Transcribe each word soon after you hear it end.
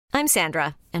I'm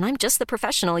Sandra, and I'm just the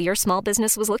professional your small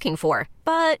business was looking for.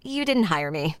 But you didn't hire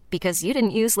me because you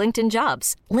didn't use LinkedIn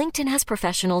Jobs. LinkedIn has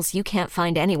professionals you can't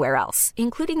find anywhere else,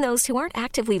 including those who aren't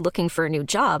actively looking for a new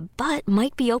job, but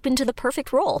might be open to the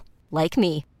perfect role, like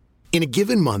me. In a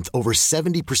given month, over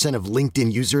 70% of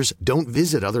LinkedIn users don't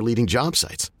visit other leading job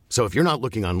sites. So if you're not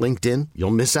looking on LinkedIn,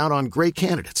 you'll miss out on great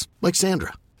candidates like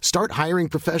Sandra. Start hiring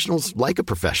professionals like a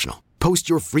professional. Post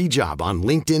your free job on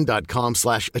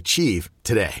linkedin.com/achieve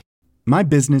today. My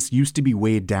business used to be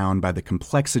weighed down by the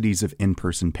complexities of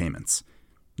in-person payments.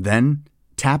 Then,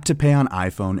 Tap to Pay on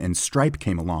iPhone and Stripe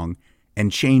came along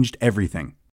and changed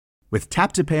everything. With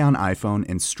Tap to Pay on iPhone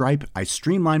and Stripe, I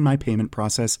streamlined my payment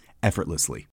process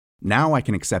effortlessly. Now I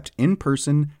can accept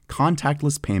in-person,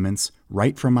 contactless payments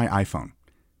right from my iPhone.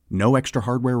 No extra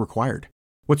hardware required.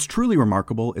 What's truly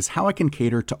remarkable is how I can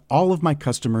cater to all of my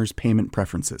customers' payment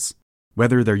preferences.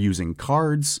 Whether they're using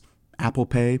cards, Apple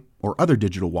Pay, or other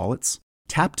digital wallets,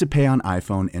 Tap to Pay on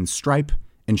iPhone and Stripe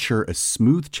ensure a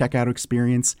smooth checkout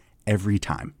experience every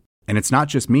time. And it's not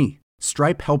just me.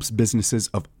 Stripe helps businesses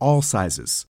of all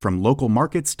sizes, from local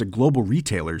markets to global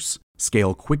retailers,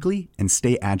 scale quickly and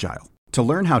stay agile. To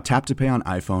learn how Tap to Pay on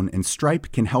iPhone and Stripe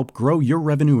can help grow your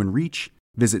revenue and reach,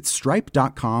 visit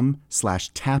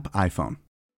stripe.com/tapiphone.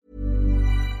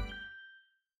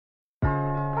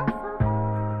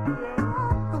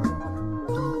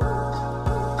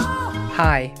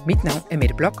 Hej, mit navn er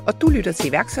Mette Blok, og du lytter til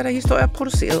iværksætterhistorier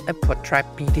produceret af Podtribe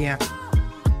Media.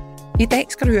 I dag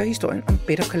skal du høre historien om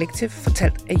Better Collective,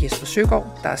 fortalt af Jesper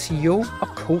Søgaard, der er CEO og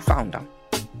co-founder.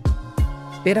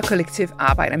 Better Collective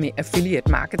arbejder med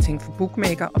affiliate marketing for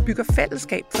bookmaker og bygger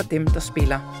fællesskab for dem, der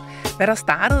spiller. Hvad der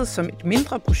startede som et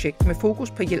mindre projekt med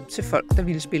fokus på hjælp til folk, der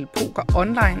ville spille poker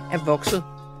online, er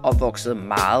vokset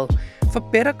meget. For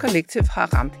Better Collective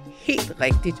har ramt helt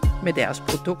rigtigt med deres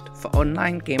produkt, for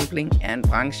online gambling er en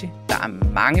branche, der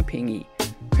er mange penge i.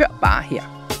 Hør bare her.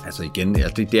 Altså igen,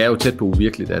 det er jo tæt på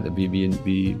uvirkeligt, at vi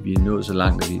er nået så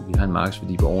langt, at vi har en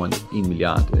markedsværdi på over 1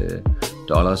 milliard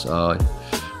dollars, og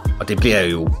det bliver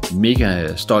jeg jo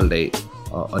mega stolt af.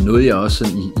 Og noget jeg også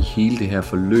sådan i hele det her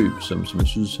forløb, som jeg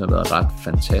synes har været ret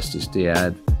fantastisk, det er,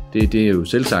 at det er jo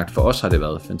selvsagt, for os har det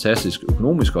været fantastisk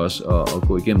økonomisk også at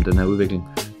gå igennem den her udvikling.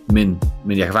 Men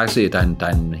jeg kan faktisk se, at der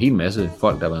er en hel masse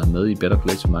folk, der har været med i Better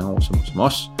Collective mange år, som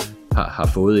også har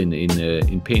fået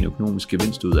en pæn økonomisk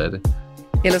gevinst ud af det.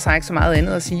 Ellers har jeg ikke så meget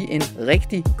andet at sige end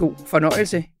rigtig god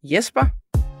fornøjelse. Jesper,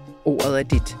 ordet er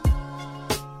dit.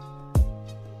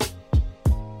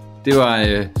 Det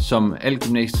var, som al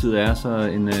gymnasietid er, så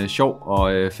en sjov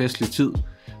og festlig tid.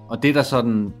 Og det, der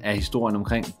sådan er historien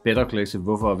omkring Better Collective,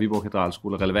 hvorfor Viborg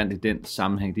Katedralskole er relevant i den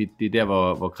sammenhæng, det er der,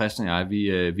 hvor Christian og jeg,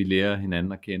 vi lærer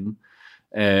hinanden at kende.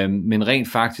 Men rent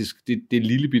faktisk, det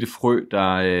lille bitte frø,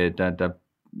 der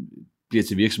bliver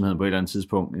til virksomheden på et eller andet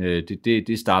tidspunkt,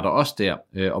 det starter også der.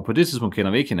 Og på det tidspunkt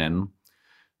kender vi ikke hinanden.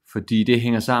 Fordi det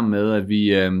hænger sammen med, at vi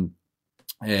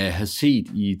havde set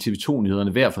i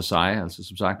TV2-nyhederne hver for sig, altså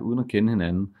som sagt uden at kende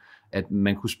hinanden, at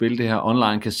man kunne spille det her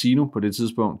online casino på det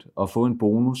tidspunkt og få en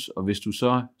bonus, og hvis du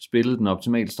så spillede den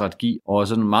optimale strategi og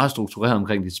sådan meget struktureret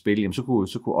omkring dit spil, jamen så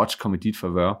kunne odds komme i dit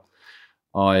favør.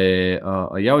 Og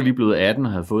jeg var lige blevet 18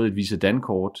 og havde fået et Visa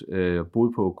Dan-kort,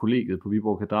 boede på kollegiet på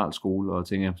Viborg Katedralskole, og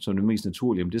tænkte, som det mest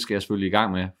naturlige, jamen det skal jeg selvfølgelig i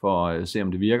gang med, for at se,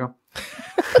 om det virker.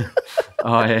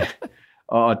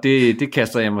 Og det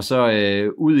kaster jeg mig så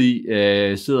ud i,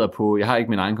 sidder på, jeg har ikke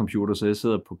min egen computer, så jeg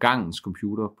sidder på gangens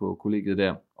computer på kollegiet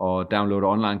der, og downloader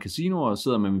online casinoer, og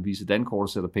sidder med min Visa Dan-kort og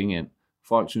sætter penge ind.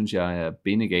 Folk synes, jeg er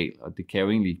bindegal, og det kan jeg jo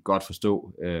egentlig godt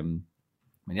forstå.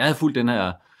 Men jeg havde fulgt den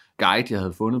her guide, jeg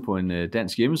havde fundet på en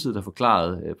dansk hjemmeside, der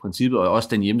forklarede princippet, og også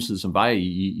den hjemmeside, som var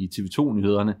i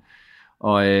TV2-nyhederne.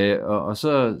 Og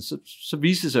så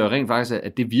viste det sig jo rent faktisk,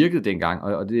 at det virkede dengang,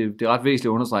 og det er ret væsentligt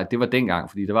at understrege, at det var dengang,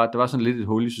 fordi der var sådan lidt et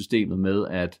hul i systemet med,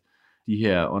 at de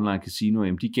her online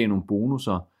casinoer, de gav nogle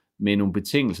bonusser med nogle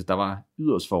betingelser, der var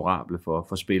yderst favorable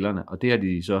for spillerne, og det har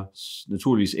de så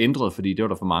naturligvis ændret, fordi det var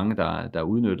der for mange, der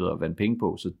udnyttede og vandt penge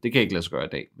på, så det kan ikke lade sig gøre i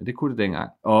dag, men det kunne det dengang.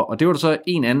 Og det var der så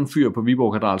en anden fyr på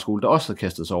Viborg Katedralskole, der også havde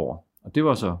kastet sig over, og det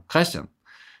var så Christian.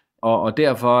 Og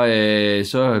derfor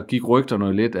så gik rygterne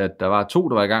jo lidt, at der var 2,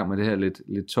 der var i gang med det her lidt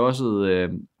tosset,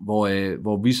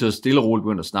 hvor vi så stille og roligt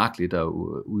begyndte at snakke lidt og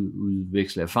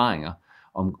udveksle erfaringer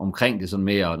omkring det sådan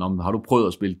med, og har du prøvet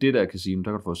at spille det der casino,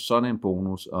 der kan du få sådan en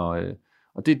bonus, og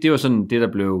det var sådan det,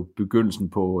 der blev begyndelsen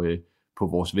på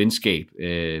vores venskab,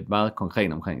 meget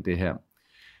konkret omkring det her.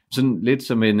 Sådan lidt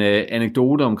som en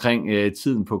anekdote omkring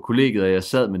tiden på kollegiet, og jeg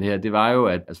sad med det her, det var jo,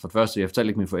 at altså for det første, jeg fortalte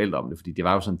ikke mine forældre om det, fordi det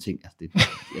var jo sådan en ting, altså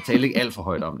jeg talte ikke alt for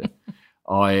højt om det.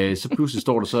 Og så pludselig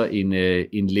står der så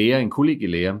en lærer, en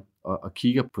kollegielærer, og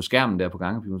kigger på skærmen der på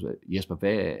gangen, og Jesper,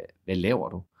 hvad laver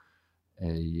du?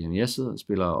 Jamen, jeg sidder og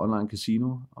spiller online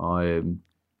casino, og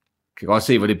kan godt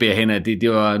se, hvor det bærer hen af. Det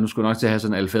var, nu skulle nok til at have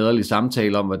sådan en alfaderlig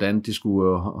samtale om, hvordan det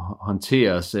skulle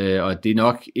håndteres, og det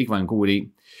nok ikke var en god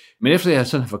idé. Men efter jeg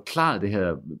sådan har forklaret det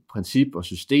her princip og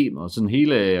system, og sådan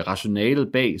hele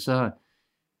rationalet bag, så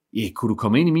kunne du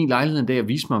komme ind i min lejlighed en dag og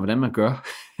vise mig, hvordan man gør?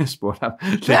 Spurgte ham.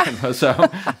 Ja. Så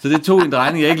det tog en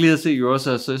drejning, jeg ikke lige havde set jo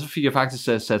også, så fik jeg faktisk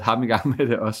sat ham i gang med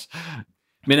det også.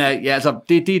 Men ja, altså,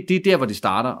 det er der, hvor det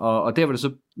starter, og der, hvor det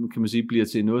så, kan man sige, bliver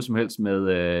til noget som helst med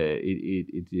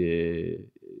et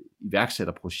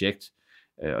iværksætterprojekt,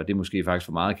 og det er måske faktisk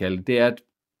for meget at kalde det er, at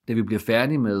da vi bliver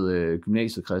færdige med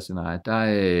gymnasiet, Christian og jeg,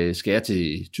 der skal jeg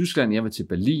til Tyskland, jeg vil til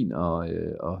Berlin og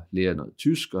lære noget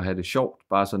tysk og have det sjovt,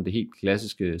 bare sådan det helt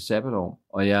klassiske sabbatår.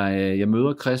 Og jeg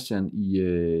møder Christian i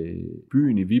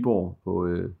byen i Viborg på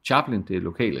Chaplin, det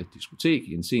lokale diskotek,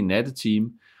 i en sen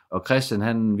nattetime. Og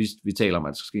Christian, vi taler om, at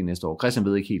det skal ske næste år. Christian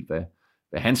ved ikke helt,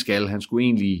 hvad han skal. Han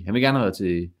vil gerne have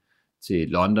været til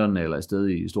London eller et sted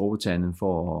i Storbritannien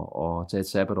for at tage et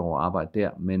sabbatår og arbejde der,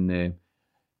 men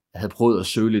havde prøvet at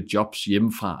søge lidt jobs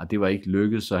hjemmefra, og det var ikke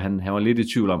lykkedes, så han var lidt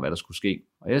i tvivl om, hvad der skulle ske.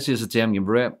 Og jeg siger så til ham,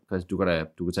 jamen, du kan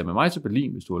tage med mig til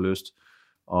Berlin, hvis du har lyst.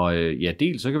 Og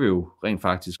dels så kan vi jo rent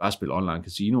faktisk bare spille online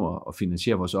casino og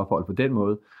finansiere vores ophold på den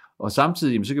måde. Og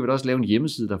samtidig så kan vi da også lave en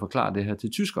hjemmeside, der forklarer det her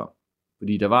til tyskere.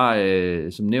 Fordi der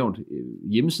var, som nævnt,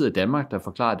 hjemmeside af Danmark, der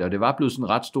forklarede det, og det var blevet sådan en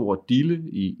ret stor dille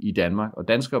i Danmark, og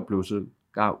danskere blev så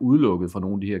udelukket fra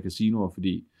nogle af de her casinoer,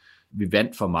 fordi vi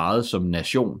vandt for meget som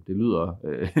nation. Det lyder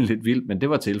lidt vildt, men det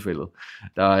var tilfældet.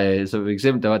 Så for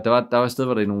eksempel, der var et sted,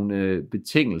 hvor der i nogle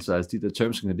betingelser, altså de der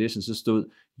terms and conditions, så stod,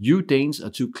 you Danes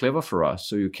are too clever for us,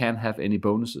 so you can't have any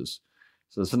bonuses.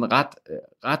 Så sådan et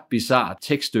ret bizarrt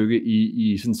tekststykke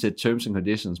i sådan set terms and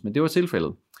conditions, men det var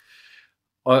tilfældet.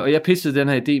 Og jeg pitchede den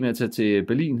her idé med at tage til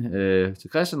Berlin til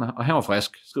Christian, og han var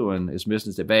frisk, skriver en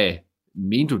sms, hvad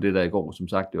mente du det der i går? Som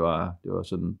sagt, det var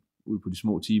sådan ud på de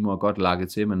små timer og godt lakket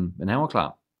til, men han var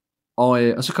klar.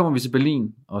 Og så kommer vi til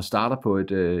Berlin og starter på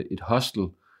et hostel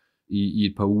i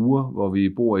et par uger, hvor vi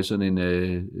bor i sådan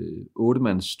en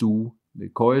 8-mands stue med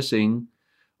køjesenge.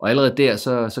 Og allerede der,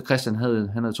 så Christian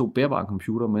han havde 2 bærbare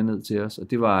computer med ned til os,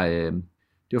 og det var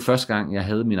første gang, jeg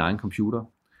havde min egen computer.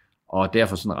 Og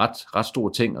derfor sådan en ret stor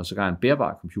ting, og sågar en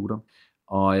bærbar computer.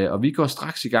 Og vi går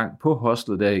straks i gang på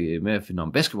hostlet der med at finde om,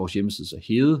 hvad skal vores hjemmeside så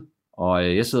hedde?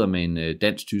 Og jeg sidder med en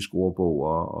dansk-tysk ordbog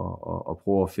og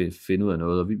prøver at finde ud af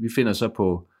noget. Og vi finder så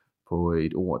på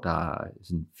et ord, der er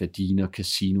sådan fadiner,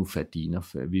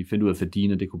 casino-fadiner. Vi finder ud af, at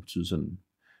fadiner, det kunne betyde sådan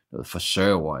noget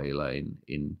forsørger eller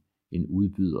en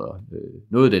udbyder,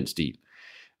 noget i den stil.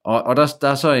 Og der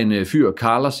er så en fyr,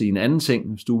 Carlos, i en anden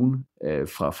seng, stuen,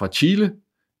 fra Chile.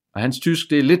 Og hans tysk,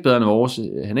 det er lidt bedre end vores.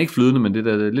 Han er ikke flydende, men det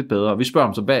er lidt bedre. Og vi spørger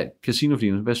ham så,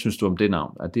 hvad synes du om det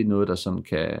navn? Er det noget, der sådan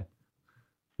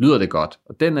lyder det godt?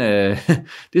 Og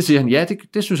det siger han, ja,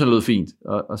 det synes han lød fint.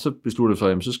 Og så besluttede vi for,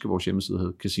 jamen, så skal vores hjemmeside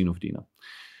hedde Casino Fadiner.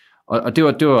 Og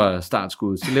det var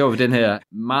startskuddet. Så laver vi den her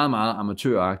meget, meget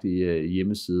amatøragtige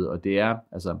hjemmeside, og det er,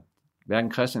 altså,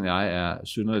 hverken Christian og jeg er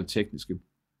synderligt tekniske.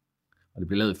 Og det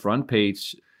bliver lavet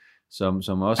frontpage,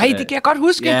 som også det kan jeg godt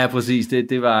huske. Ja, præcis.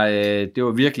 Det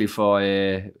var virkelig for,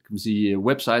 kan man sige,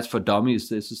 websites for dummies.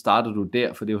 Så startede du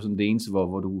der, for det var sådan det eneste,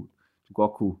 hvor du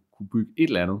godt kunne bygge et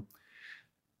eller andet.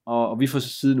 Og vi får så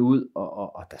siden ud,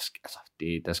 og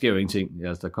der sker jo ingenting.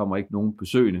 Altså, der kommer ikke nogen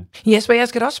besøgende. Jesper, jeg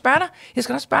skal da også spørge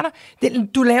dig.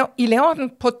 I laver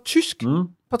den på tysk,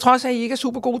 på trods af, at I ikke er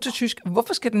super gode til tysk.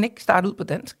 Hvorfor skal den ikke starte ud på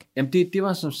dansk? Jamen, det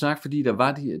var som sagt, fordi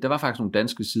der var faktisk nogle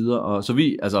danske sider, og så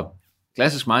vi, altså,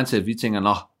 klassisk mindset, vi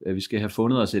tænker, vi skal have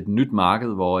fundet os et nyt marked,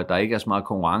 hvor der ikke er så meget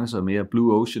konkurrence og mere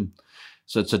blue ocean.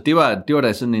 Så det var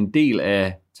da sådan en del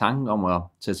af tanken om at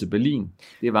tage til Berlin.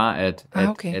 Det var, at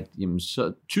jamen,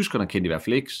 så, tyskerne kendte i hvert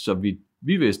fald ikke, så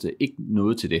vi vidste ikke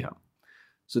noget til det her.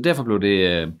 Så derfor blev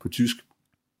det på tysk.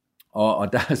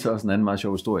 Og der er så også en anden meget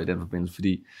sjov historie i den forbindelse,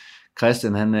 fordi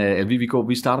Christian,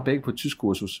 vi starter begge på et tysk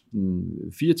kursus.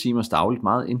 4 timers dagligt,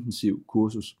 meget intensiv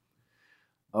kursus.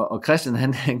 Og Christian,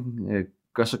 han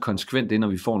gør så konsekvent det, når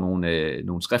vi får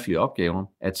nogle skriftlige opgaver,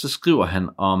 at så skriver han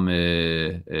om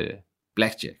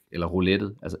blackjack eller roulette,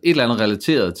 altså et eller andet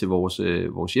relateret til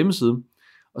vores hjemmeside,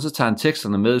 og så tager han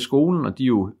teksterne med i skolen, og de er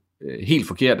jo helt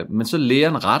forkerte, men så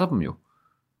læreren retter dem jo.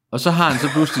 Og så har han så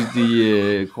pludselig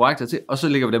de korrekte til, og så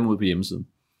lægger vi dem ud på hjemmesiden.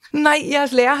 Nej,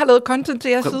 jeres lærer har lavet content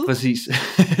til jeres side. Præcis.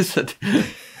 Så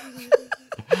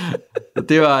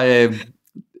det var...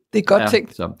 Det er godt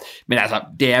tænkt. Så. Men altså,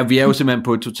 vi er jo simpelthen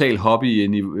på et totalt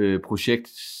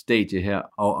hobby-projektstadie her,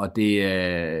 og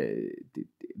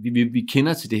vi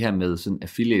kender til det her med sådan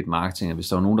affiliate marketing, at hvis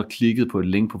der var nogen, der klikkede på et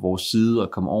link på vores side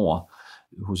og kom over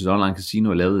hos et online casino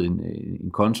og lavede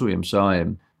en konto, jamen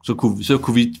så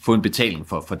kunne vi få en betaling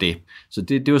for det. Så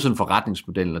det var sådan en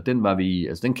forretningsmodel, og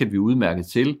den kendte vi udmærket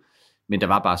til, men der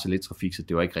var bare så lidt trafik, så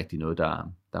det var ikke rigtig noget,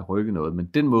 der rykkede noget. Men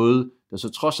den måde, der så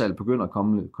trods alt begynder at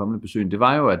komme besøg, det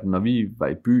var jo, at når vi var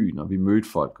i byen, og vi mødte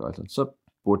folk, så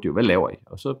spurgte de jo, hvad laver I?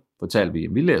 Og så fortalte vi,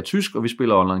 at vi lærer tysk, og vi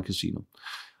spiller online casino.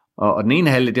 Og den ene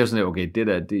halvdel, det var sådan, okay, det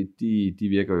der, de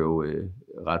virker jo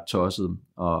ret tosset.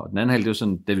 Og den anden halvdel, det var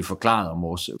sådan, da vi forklarede om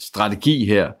vores strategi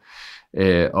her,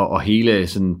 og hele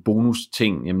sådan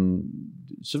bonus-ting, jamen,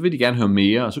 så ville de gerne høre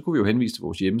mere, og så kunne vi jo henvise til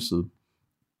vores hjemmeside.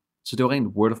 Så det var rent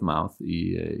word of mouth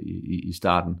i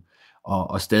starten.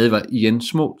 Og stadig var igen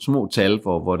små tal,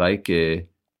 hvor der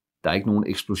er ikke nogen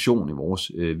eksplosion i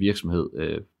vores virksomhed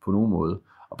på nogen måde.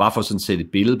 Og bare for sådan at sætte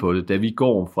et billede på det, da vi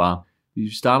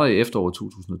starter i efteråret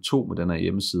 2002 med den her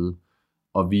hjemmeside,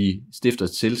 og vi stifter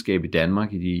et selskab i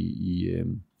Danmark i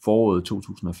foråret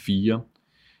 2004.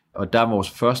 Og der er vores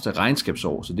første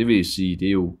regnskabsår, så det vil sige, det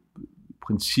er jo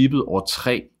princippet år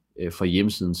 3 fra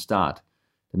hjemmesidens start.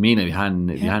 Der mener vi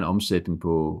har en omsætning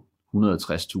på 160.000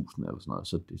 eller sådan noget,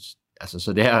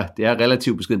 så det er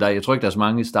relativt beskedent. Jeg tror ikke, der er så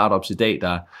mange startups i dag,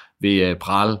 der vil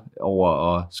prale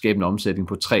over at skabe en omsætning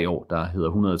på 3 år, der hedder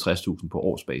 160.000 på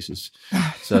årsbasis.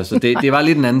 Så det var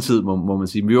lidt en anden tid, må man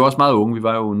sige. Men vi var også meget unge. Vi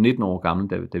var jo 19 år gamle,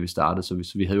 da vi startede,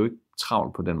 så vi havde jo ikke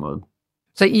travlt på den måde.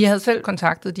 Så I havde selv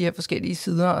kontaktet de her forskellige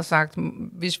sider og sagt,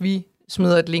 hvis vi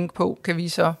smider et link på, kan vi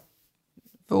så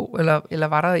få, eller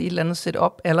var der et eller andet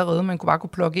setup allerede, man bare kunne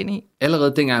plugge ind i?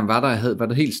 Allerede dengang var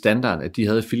der helt standard, at de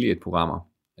havde affiliate-programmer.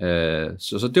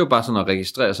 Så det var bare sådan at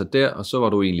registrere sig der, og så var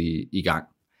du egentlig i gang.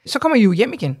 Så kommer I jo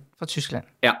hjem igen fra Tyskland,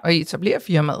 og I etablerer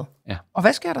firmaet. Ja. Og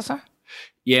hvad sker der så?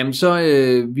 Jamen så,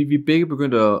 vi begge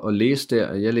begyndte at læse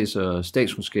der. Jeg læser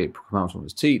statskundskab på Københavns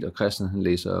Universitet, og Christian han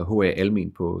læser HA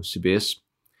Almen på CBS.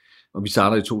 Og vi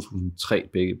starter i 2003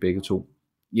 begge to.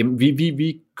 Jamen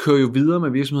vi kører jo videre med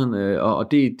virksomheden,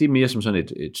 og det er mere som sådan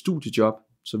et studiejob,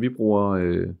 så vi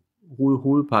bruger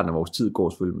hovedparten af vores tid går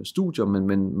selvfølgelig med studier,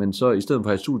 men så i stedet for at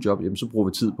have et studiejob, jamen, så bruger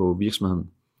vi tid på virksomheden.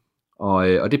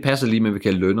 Og det passer lige med, at vi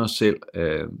kan lønne os selv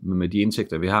med de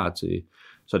indtægter, vi har til,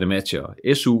 så det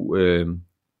matcher SU,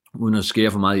 uden at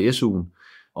skære for meget i SU'en.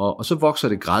 Og så vokser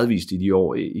det gradvist i de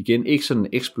år. Igen, ikke sådan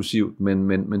eksplosivt,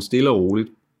 men stille og roligt.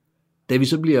 Da vi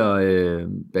så bliver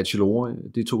bachelorer,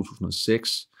 det er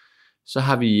 2006,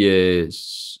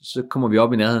 så kommer vi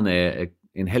op i nærheden af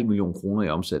 500.000 kroner i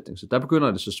omsætning. Så der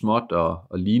begynder det så småt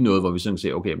at ligne noget, hvor vi sådan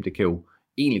siger, okay, men det kan jo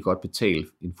egentlig godt betale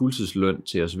en fuldtidsløn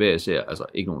til os hver især. Altså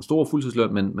ikke nogen stor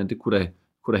fuldtidsløn, men det kunne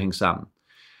da hænge sammen.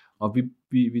 Og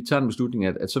vi tager en beslutning,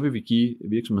 at så vil vi give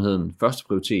virksomheden første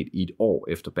prioritet i et år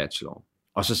efter bachelor.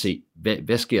 Og så se,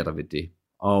 hvad sker der ved det?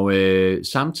 Og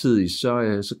samtidig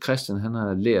så Christian, han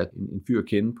har lært en fyr at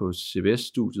kende på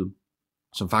CBS-studiet,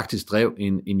 som faktisk drev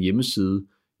en hjemmeside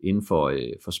inden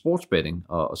for sportsbetting,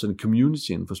 og sådan en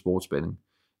community inden for sportsbetting.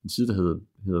 En side, der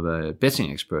hedder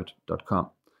bettingexpert.com.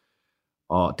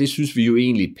 Og det synes vi jo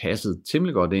egentlig passede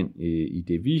temmelig godt ind i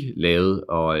det, vi lavede,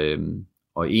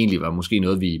 og egentlig var måske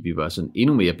noget, vi var sådan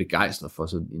endnu mere begejstret for,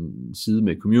 sådan en side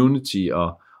med community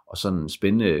og sådan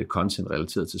spændende content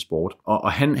relateret til sport.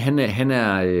 Og han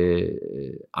er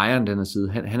ejeren den her side,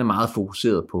 han er meget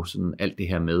fokuseret på sådan alt det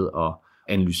her med at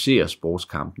analysere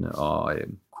sportskampene og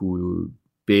kunne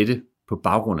bette på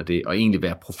baggrund af det, og egentlig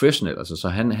være professionel. Altså, så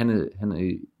han er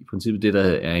i princippet det, der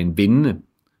er en vindende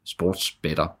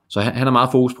sportsbetter. Så han har meget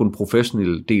fokus på den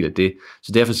professionelle del af det.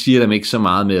 Så derfor siger jeg dem ikke så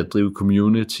meget med at drive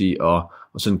community og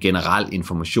sådan generel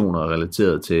informationer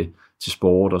relateret til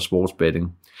sport og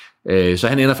sportsbetting. Så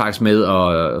han ender faktisk med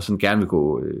at sådan gerne vil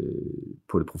gå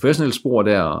på det professionelle spor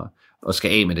der og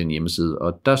skal af med den hjemmeside.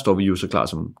 Og der står vi jo så klar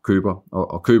som køber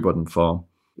og køber den for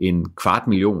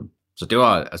 250.000. Så det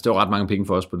var ret mange penge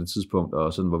for os på det tidspunkt,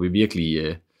 og sådan hvor vi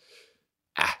virkelig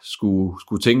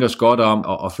skulle tænke os godt om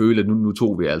og føle, at nu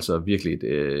tog vi altså virkelig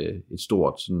et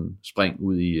stort sådan spring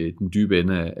ud i den dybe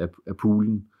ende af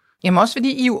poolen. Jamen også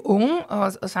fordi I er jo unge,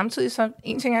 og samtidig så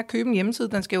en ting er at købe en hjemmeside,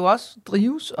 den skal jo også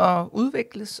drives og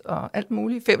udvikles og alt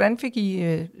muligt. Hvordan fik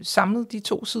I samlet de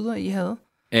 2 sider, I havde?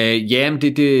 Jamen,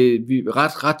 vi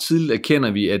ret tidligt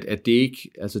erkender vi, at det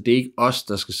er ikke os,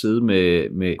 der skal sidde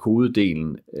med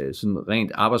kodedelen, sådan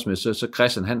rent arbejdsmæssigt. Så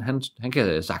Christian, han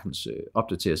kan sagtens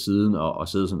opdatere siden og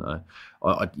sidde sådan,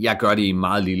 og jeg gør det i en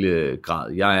meget lille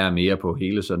grad. Jeg er mere på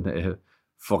hele sådan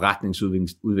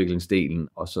forretningsudviklingsdelen,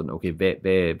 og sådan, okay,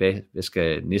 hvad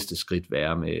skal næste skridt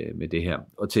være med det her?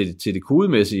 Og til det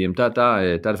kodemæssige, jamen, der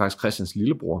er det faktisk Christians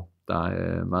lillebror,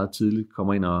 der meget tidligt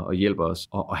kommer ind og hjælper os,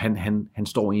 og han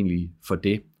står egentlig for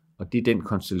det. Og det er den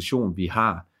konstellation, vi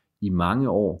har i mange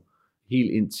år,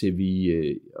 helt indtil vi,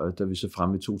 og der er vi så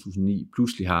fremme i 2009,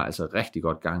 pludselig har altså rigtig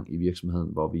godt gang i virksomheden,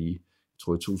 hvor vi, jeg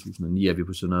tror i 2009 er vi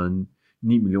på sådan noget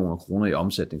 9 millioner kroner i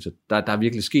omsætning. Så der er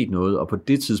virkelig sket noget, og på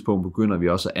det tidspunkt begynder vi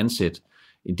også at ansætte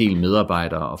en del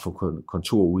medarbejdere og få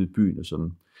kontor ude i byen og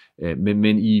sådan.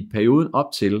 Men i perioden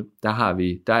op til, der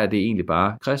er det egentlig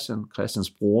bare Christians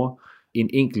bror, en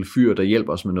enkelt fyr, der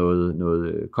hjælper os med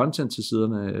noget content til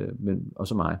siderne, men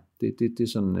også mig. Det er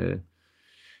sådan,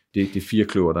 det er 4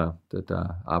 kløver, der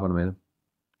arbejder med det.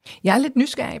 Jeg er lidt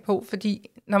nysgerrig på, fordi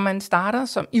når man starter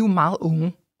som, I er jo meget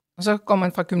unge, og så går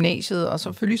man fra gymnasiet, og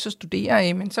selvfølgelig så studerer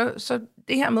I, men så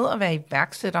det her med at være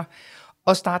iværksætter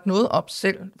og starte noget op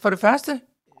selv. For det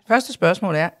første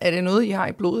spørgsmål er det noget, I har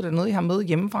i blodet, er det noget, I har med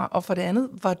hjemmefra? Og for det andet,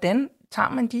 hvordan tager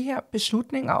man de her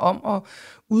beslutninger om at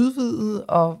udvide,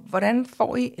 og hvordan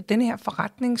får I den her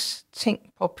forretningsting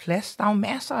på plads? Der er jo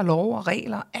masser af lov og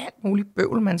regler, alt muligt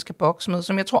bøvl, man skal bokse med,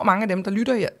 som jeg tror mange af dem, der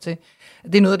lytter her til,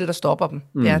 det er noget af det, der stopper dem.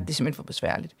 Det er simpelthen for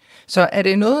besværligt. Så er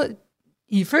det noget,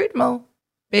 I er født med,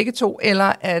 begge to,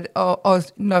 eller og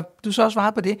når du så også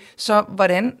svarede på det, så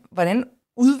hvordan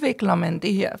udvikler man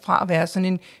det her fra at være sådan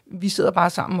en, vi sidder bare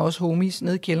sammen med os homies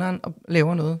nede i kælderen og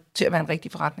laver noget, til at være en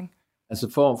rigtig forretning? Altså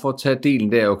for at tage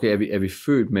delen der, okay, er vi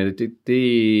født med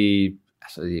det?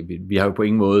 Altså, vi har jo på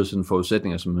ingen måde sådan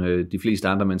forudsætninger, som de fleste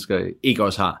andre mennesker ikke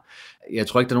også har. Jeg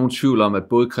tror ikke, der er nogen tvivl om, at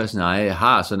både Christian og jeg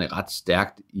har sådan et ret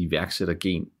stærkt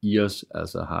iværksættergen i os.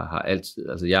 Altså har altid,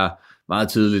 altså jeg er meget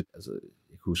tidligt, altså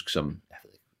jeg kan huske som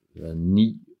 8-9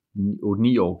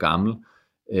 år gammel,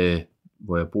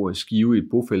 hvor jeg bor i Skive i et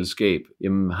bofællesskab,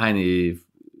 jamen har en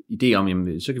idé om,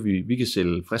 jamen så kan vi kan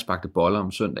sælge friskbagte boller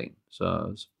om søndagen.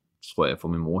 Så tror jeg får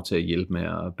min mor til at hjælpe med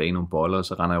at bage nogle boller, og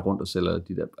så render jeg rundt og sælger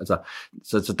de der. Altså,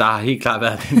 så der har helt klart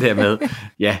været den der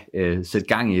med, sætte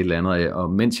gang i et eller andet. Og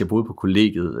mens jeg boede på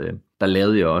kollegiet, der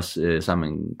lavede jeg også sammen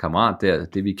med en kammerat der,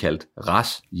 det vi kaldte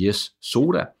Ras Yes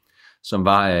Soda, som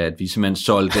var, at vi simpelthen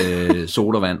solgte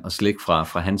sodavand og slik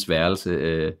fra hans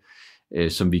værelse,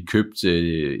 som vi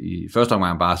købte i første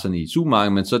omgang bare sådan i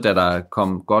supermarkedet, men så da der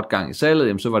kom godt gang i salget,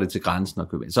 jamen, så var det til grænsen at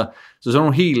købe. Så sådan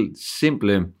nogle helt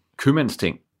simple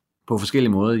købmandsting på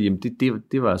forskellige måder, jamen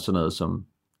det var sådan noget, som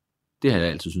det har jeg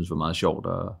altid synes var meget sjovt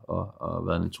og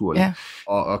været naturligt. Ja.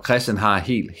 Og Christian har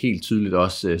helt tydeligt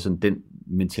også sådan den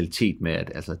mentalitet med,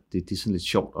 at altså, det er sådan lidt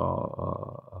sjovt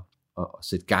at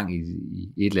sætte gang i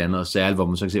et eller andet, og særligt hvor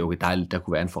man så kan se, okay, der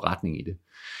kunne være en forretning i det.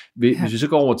 Hvis vi så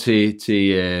går over til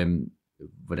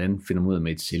hvordan finder man ud af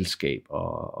med et selskab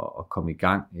og komme i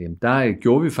gang, der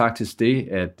gjorde vi faktisk det,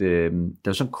 at der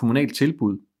var sådan et kommunalt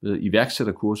tilbud,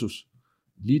 iværksætterkursus,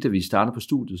 lige da vi startede på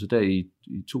studiet, så der i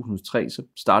 2003, så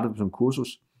startede vi sådan en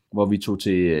kursus, hvor vi tog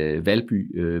til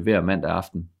Valby hver mandag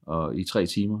aften, og i 3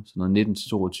 timer, så noget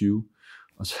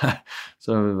 19-22, og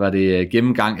så var det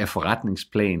gennemgang af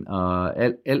forretningsplan, og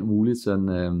alt muligt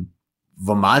sådan.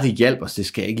 Hvor meget det hjalp os, det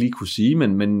skal jeg ikke lige kunne sige,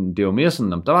 men det var mere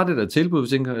sådan, der var det der tilbud, vi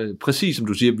tænker, præcis som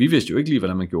du siger, vi vidste jo ikke lige,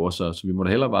 hvordan man gjorde, så vi måtte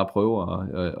hellere bare prøve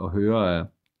at høre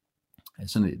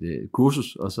sådan et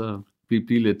kursus, og så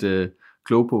blive lidt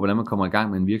klog på, hvordan man kommer i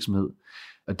gang med en virksomhed.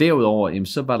 Og derudover,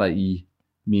 så var der i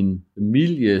min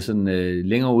familie, sådan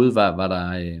længere ude, var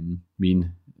der min,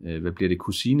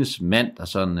 kusines mand, der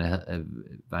sådan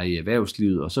var i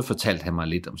erhvervslivet, og så fortalte han mig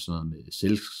lidt om sådan noget med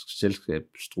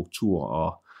selskabsstruktur,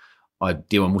 og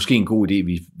det var måske en god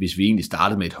idé, hvis vi egentlig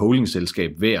startede med et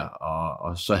holdingselskab hver,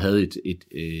 og så havde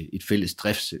et fælles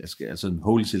driftsselskab, altså en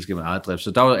holdingselskab med eget drift.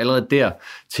 Så der var allerede der,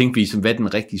 tænkte vi, hvad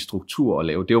den rigtige struktur at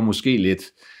lave. Det var måske lidt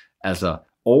altså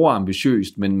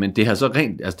overambitiøst, men det har så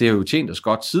rent, altså det har jo tjent os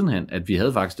godt sidenhen, at vi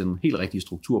havde faktisk den helt rigtige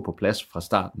struktur på plads fra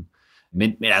starten.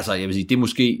 Men altså, jeg vil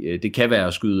sige, det kan være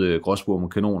at skyde gråspurve med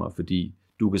kanoner, fordi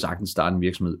du kan sagtens starte en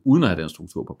virksomhed uden at have den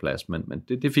struktur på plads, men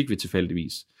det fik vi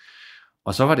tilfældigvis.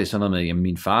 Og så var det sådan noget med, jamen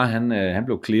min far, han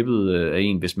blev klippet af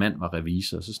en, hvis mand var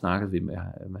revisor, og så snakkede vi med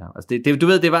ham. Altså du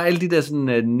ved, det var alle de der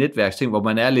sådan netværksting, hvor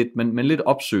man er lidt, men lidt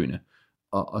opsøgende,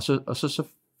 og så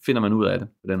finder man ud af det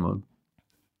på den måde.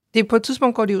 Det på et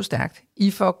tidspunkt går det jo stærkt.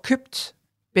 I får købt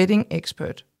Betting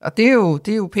Expert, og det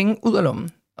er jo penge ud af lommen.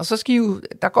 Og så skal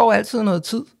der går altid noget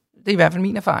tid. Det er i hvert fald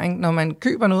min erfaring, når man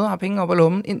køber noget og har penge op af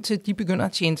lommen, indtil de begynder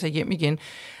at tjene sig hjem igen.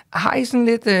 Har I sådan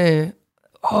lidt...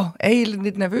 er I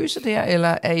lidt nervøse der,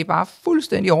 eller er I bare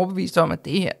fuldstændig overbevist om, at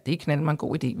det her, det er knaldende en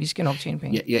god idé, vi skal nok tjene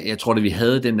penge? Jeg tror, at vi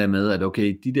havde den der med, at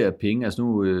okay, de der penge, altså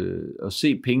nu at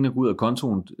se pengene gå ud af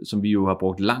kontoen, som vi jo har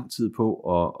brugt lang tid på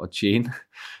at tjene,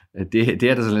 det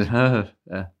er der sådan lidt,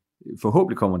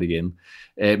 forhåbentlig kommer det igen.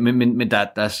 Men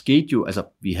der skete jo, altså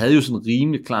vi havde jo sådan en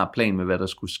rimelig klar plan med, hvad der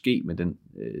skulle ske med den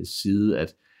side,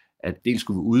 at dels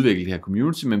skulle vi udvikle det her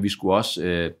community, men vi skulle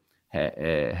også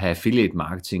have affiliate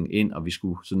marketing ind, og vi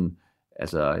skulle sådan,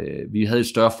 vi havde et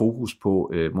større fokus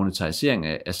på monetarisering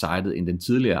af sitet, end den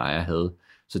tidligere ejer havde.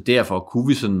 Så derfor kunne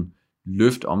vi sådan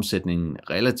løfte omsætningen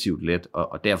relativt let,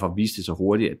 og derfor viste det så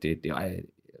hurtigt, at det var et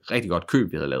rigtig godt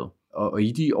køb, vi havde lavet. Og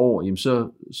i de år, jamen så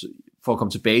for at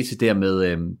komme tilbage til det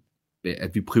med,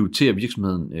 at vi prioriterer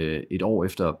virksomheden et år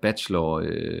efter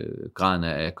bachelorgraden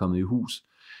er kommet i hus,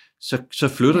 så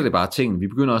flytter det bare tingene. Vi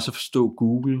begynder også at forstå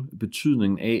Google,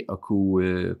 betydningen af at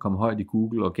kunne komme højt i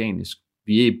Google organisk.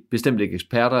 Vi er bestemt ikke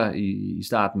eksperter i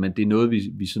starten, men det er noget,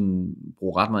 vi sådan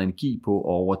bruger ret meget energi på,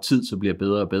 og over tid så bliver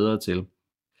bedre og bedre til.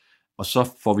 Og så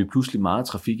får vi pludselig meget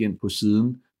trafik ind på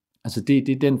siden. Altså det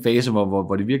er den fase,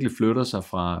 hvor det virkelig flytter sig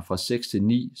fra 6 til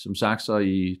 9. Som sagt, så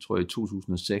i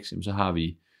 2006, så har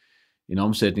vi en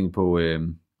omsætning på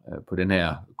den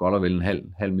her godt og vel en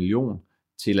halv million,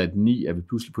 til at 9 er vi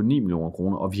pludselig på 9 millioner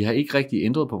kroner, og vi har ikke rigtig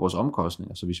ændret på vores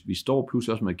omkostninger, så vi står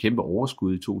pludselig også med et kæmpe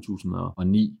overskud i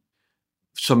 2009,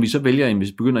 som vi så vælger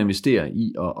at begynde at investere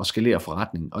i og skalere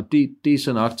forretningen. Og det er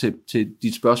så nok til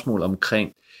dit spørgsmål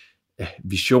omkring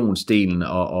visionsdelen,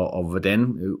 og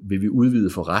hvordan vil vi udvide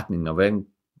forretningen, og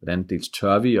hvordan dels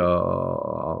tør vi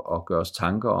og gøre os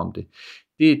tanker om det.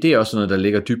 Det er også noget, der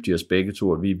ligger dybt i os begge to.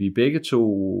 Vi begge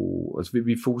to, altså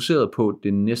vi er fokuseret på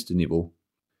det næste niveau.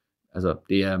 Altså,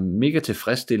 det er mega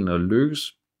tilfredsstillende at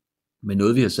lykkes med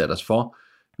noget, vi har sat os for,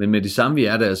 men med det samme vi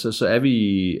er der, så er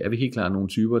vi helt klart nogle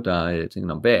typer, der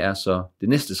tænker, hvad er så det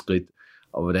næste skridt,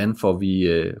 og hvordan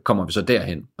kommer vi så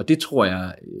derhen? Og det tror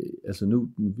jeg, altså nu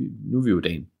er vi jo i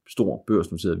dag en stor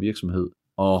børsnoteret virksomhed,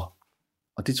 og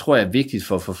det tror jeg er vigtigt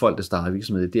for folk, der starter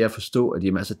virksomhed, det er at forstå, at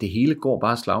jamen, altså, det hele går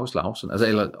bare slag.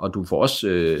 Altså, og du får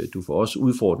også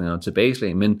udfordringer og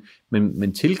tilbageslag,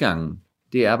 men tilgangen,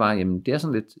 det er bare, jamen, det er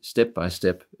sådan lidt step by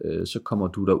step, så kommer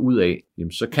du der ud af,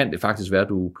 jamen, så kan det faktisk være, at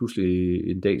du pludselig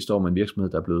en dag står med en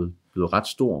virksomhed, der er blevet ret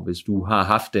stor, hvis du har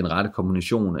haft den rette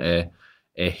kombination af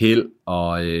held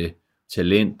og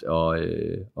talent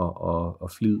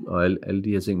og flid og alle de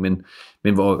her ting,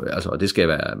 men hvor, altså, og det skal jeg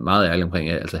være meget ærlig omkring,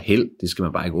 altså held, det skal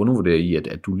man bare ikke undervurdere i,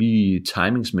 at du lige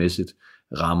timingsmæssigt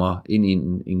rammer ind i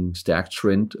en stærk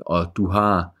trend, og du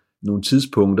har nogle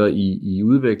tidspunkter i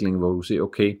udviklingen, hvor du ser,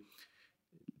 okay,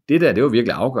 det var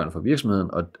virkelig afgørende for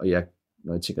virksomheden, og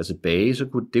når jeg tænker tilbage, så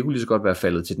kunne det lige så godt være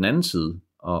faldet til den anden side,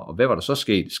 og hvad var der så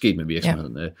sket med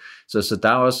virksomheden? Ja. Så der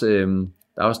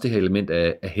er også det her element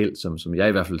af held, som jeg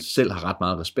i hvert fald selv har ret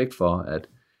meget respekt for, at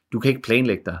du kan ikke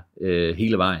planlægge dig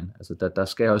hele vejen. Altså der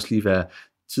skal også lige være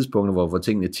tidspunkter, hvor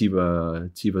tingene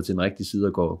tipper til den rigtige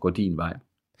side og går din vej.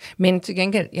 Men til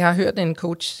gengæld, jeg har hørt en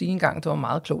coach sige engang, det var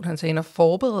meget klogt, han sagde, når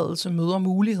forberedelse møder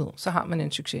mulighed, så har man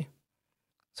en succes.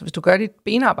 Så hvis du gør dit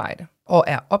benarbejde og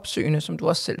er opsøgende, som du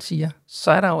også selv siger,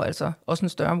 så er der jo altså også en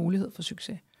større mulighed for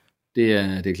succes. Det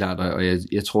er klart, og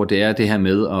jeg tror, det er det her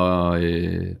med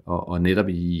at netop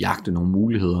jagte nogle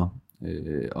muligheder,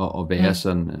 og være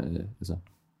sådan, altså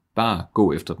bare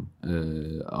gå efter dem.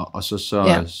 Og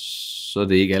så er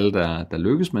det ikke alle, der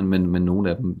lykkes, men nogle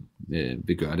af dem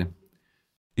vil gøre det.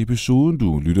 Episoden,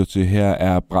 du lytter til her,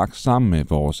 er bragt sammen med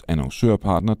vores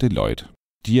annoncørpartner Deloitte.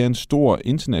 De er en stor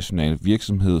international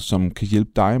virksomhed, som kan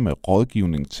hjælpe dig med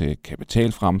rådgivning til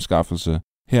kapitalfremskaffelse,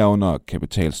 herunder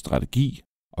kapitalstrategi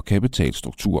og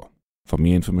kapitalstruktur. For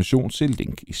mere information, se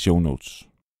link i show notes.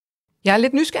 Jeg er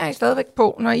lidt nysgerrig stadigvæk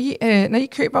på, når I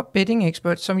køber Betting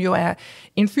Expert, som jo er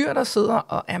en fyr, der sidder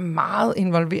og er meget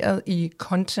involveret i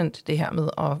content, det her med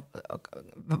at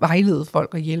vejlede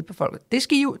folk og hjælpe folk.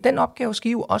 Den opgave skal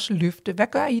I jo også løfte. Hvad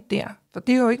gør I der? For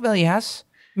det har jo ikke været jeres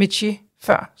métier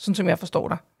før, sådan som jeg forstår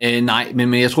dig. Nej,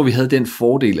 men jeg tror, vi havde den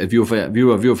fordel, at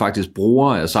vi var faktisk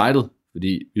brugere af sitet,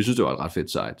 fordi vi synes, det var et ret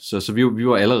fedt site. Så vi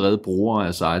var allerede brugere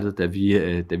af sitet,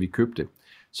 da vi købte.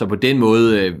 Så på den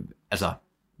måde,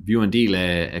 vi var en del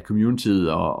af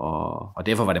communityet, og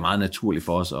derfor var det meget naturligt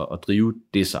for os at drive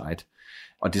det site.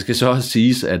 Og det skal så også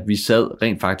siges, at vi sad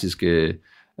rent faktisk,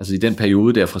 i den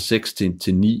periode der fra 6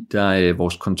 til 9, der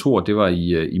vores kontor, det var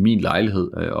i min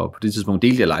lejlighed, og på det tidspunkt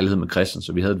delte jeg lejlighed med Christian,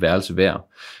 så vi havde et værelse hver.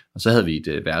 Og så havde vi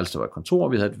et værelse, der var et kontor,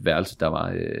 og vi havde et værelse,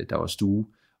 der var stue.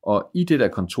 Og i det der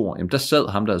kontor, der sad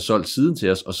ham, der havde solgt siden til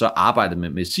os, og så arbejdede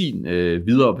med sin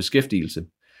videre beskæftigelse.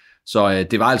 Så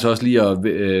det var altså også lige at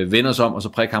vende os om, og så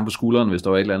prikke ham på skulderen, hvis der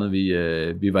var et eller andet,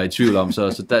 vi var i tvivl om.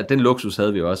 Så den luksus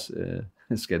havde vi også,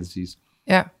 skal det siges.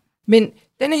 Ja, men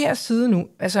denne her side nu,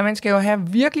 altså man skal jo have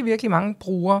virkelig, virkelig mange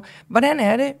brugere. Hvordan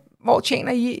er det? Hvor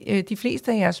tjener I de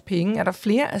fleste af jeres penge? Er der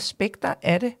flere aspekter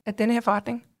af det, af denne her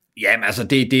forretning? Jamen altså,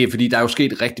 det er fordi, der er jo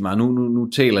sket rigtig meget. Nu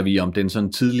taler vi om den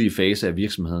sådan tidlige fase af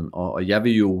virksomheden, og jeg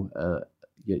vil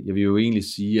jo egentlig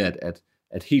sige,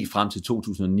 at helt frem til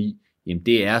 2009, jamen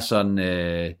det er sådan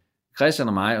Christian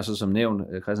og mig, og så som nævnt,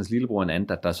 Christians lillebror og en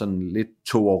anden, der sådan lidt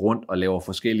toger rundt og laver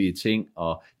forskellige ting,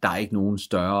 og der er ikke nogen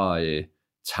større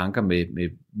tanker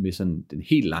med sådan den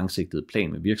helt langsigtede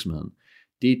plan med virksomheden.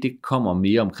 Det kommer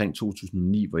mere omkring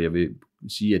 2009, hvor jeg vil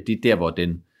sige, at det er der, hvor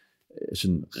den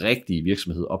sådan rigtige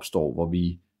virksomhed opstår, hvor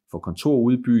vi får kontor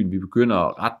ude i byen, vi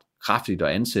begynder ret kraftigt at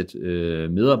ansætte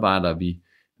medarbejdere,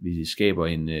 vi skaber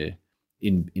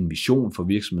en vision for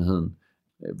virksomheden,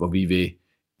 hvor vi vil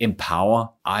empower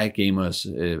iGamers,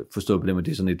 forstået på det, men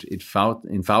det er sådan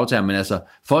en fagterm, men altså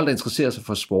folk, der interesserer sig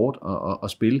for sport og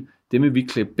spil, det vil vi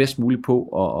klippe bedst muligt på,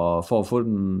 og for at få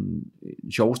den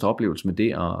sjoveste oplevelse med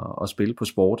det at spille på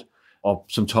sport. Og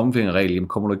som tommelfingerregel,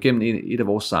 kommer du igennem et af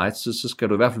vores sites, så skal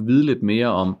du i hvert fald vide lidt mere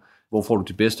om, hvor får du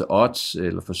de bedste odds,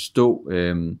 eller forstå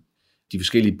de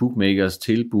forskellige bookmakers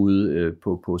tilbud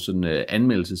på sådan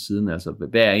anmeldelsessiden, altså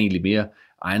hvad er egentlig mere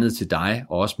egnet til dig,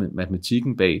 og også med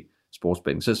matematikken bag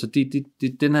sportsbetting. Så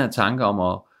det den her tanke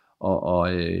om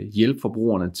at hjælpe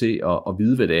forbrugerne til at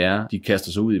vide, hvad det er, de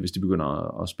kaster sig ud i, hvis de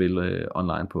begynder at spille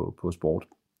online på sport.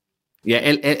 Ja,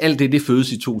 alt det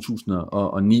fødes i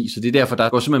 2009, så det er derfor, der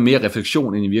går simpelthen mere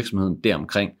refleksion ind i virksomheden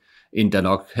deromkring, end der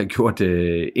nok har gjort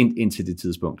indtil det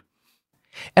tidspunkt.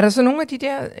 Er der så nogle af de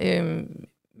der,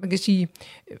 man kan sige,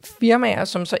 firmaer,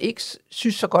 som så ikke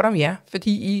synes så godt om jer,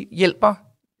 fordi I hjælper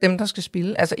dem, der skal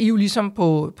spille? Altså I er jo ligesom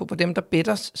på dem, der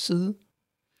betters side.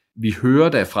 Vi hører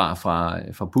da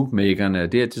fra bookmakerne,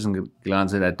 det er sådan klart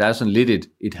til, at der er sådan lidt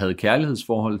et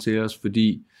had-kærlighedsforhold til os,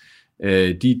 fordi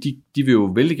de vil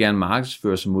jo vældig gerne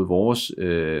markedsføre sig mod vores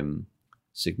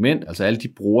segment, altså alle de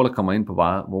brugere, der kommer ind på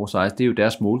vores site, det er jo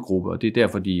deres målgruppe, og det er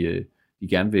derfor, de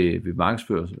gerne vil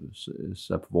markedsføre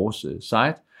sig på vores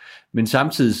site. Men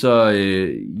samtidig så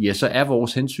er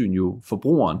vores hensyn jo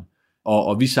forbrugeren,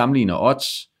 og vi sammenligner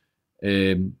odds,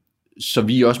 så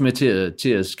vi er også med til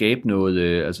at skabe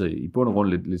noget, altså i bund og grund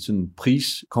lidt sådan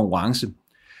priskonkurrence.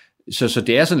 Så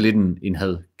det er sådan lidt en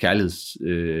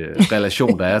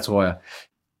had-kærlighedsrelation, der er, tror jeg.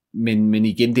 Men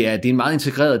igen, det er en meget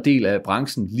integreret del af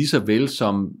branchen, lige så vel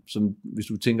som hvis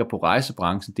du tænker på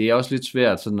rejsebranchen. Det er også lidt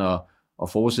svært sådan at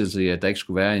forestille sig, at der ikke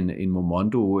skulle være en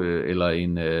Momondo eller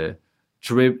en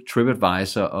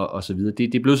TripAdvisor og så videre.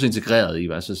 Det er blevet så integreret i,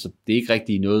 altså, så det er ikke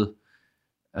rigtig noget.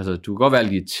 Altså, du kan godt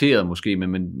være irriteret måske,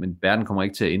 men verden kommer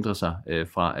ikke til at ændre sig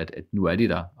fra, at nu er de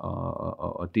der,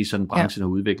 og det er sådan, branchen har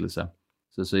udviklet sig.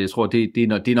 Så jeg tror, det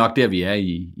er nok der, vi er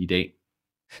i dag.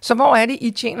 Så hvor er det,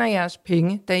 I tjener jeres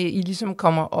penge, da I ligesom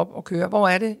kommer op og kører? Hvor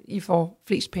er det, I får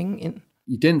flest penge ind?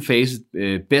 I den fase,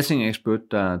 Betting Expert,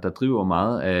 der driver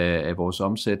meget af vores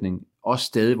omsætning, også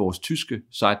stadig vores tyske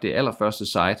site, det allerførste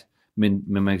site, men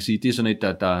man kan sige, det er sådan et,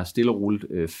 der stille og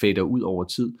roligt fader ud over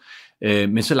tid.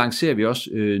 Men så lancerer vi også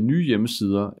nye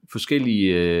hjemmesider,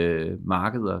 forskellige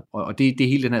markeder, og det er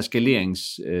hele den her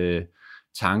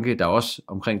skaleringstanke, der også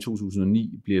omkring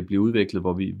 2009 bliver udviklet,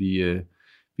 hvor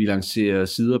vi lancerer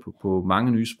sider på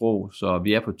mange nye sprog, så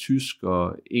vi er på tysk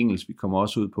og engelsk, vi kommer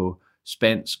også ud på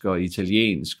spansk og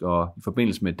italiensk, og i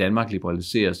forbindelse med Danmark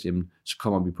liberaliseres, jamen, så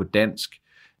kommer vi på dansk,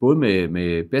 både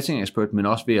med Betting Expert, men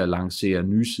også ved at lancere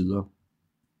nye sider.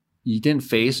 I den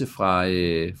fase fra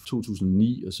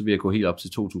 2009, og så vil jeg gå helt op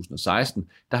til 2016,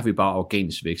 der har vi bare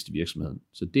organisk vækst i virksomheden.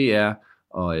 Så det er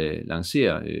at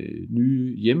lancere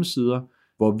nye hjemmesider,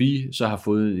 hvor vi så har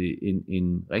fået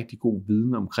en rigtig god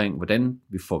viden omkring, hvordan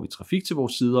vi får trafik til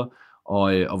vores sider,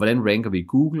 og hvordan ranker vi i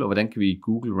Google, og hvordan kan vi i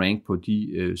Google rank på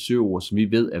de søgeord, som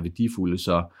vi ved er værdifulde.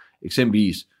 Så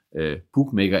eksempelvis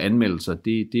bookmaker-anmeldelser,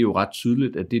 det er jo ret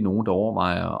tydeligt, at det er nogen, der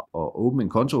overvejer at åbne en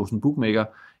konto hos en bookmaker.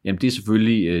 Jamen det er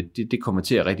selvfølgelig, det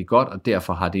konverterer rigtig godt, og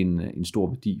derfor har det en stor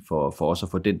værdi for os at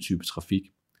få den type trafik.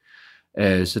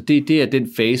 Så det er den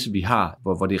fase, vi har,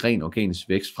 hvor det er ren organisk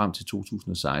vækst frem til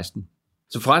 2016.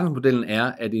 Så forretningsmodellen er,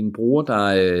 at en bruger, der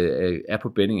er på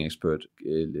Betting Expert,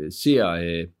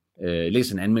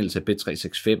 læser en anmeldelse af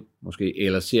Bet365 måske,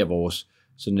 eller ser vores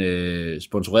sådan,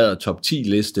 sponsorerede top 10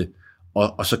 liste,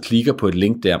 og så klikker på et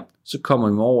link der, så kommer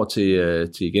man over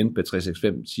til igen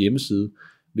Bet365's hjemmeside.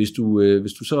 Hvis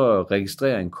du så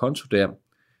registrerer en konto der,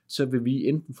 så vil vi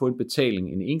enten få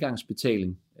en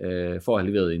engangsbetaling for at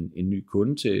have leveret en ny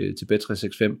kunde til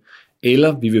Bet365,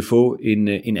 eller vi vil få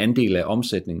en andel af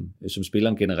omsætningen, som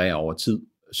spilleren genererer over tid,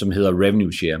 som hedder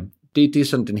revenue share. Det er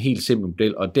sådan den helt simple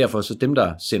model, og derfor så dem,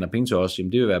 der sender penge til os,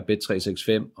 jamen det vil være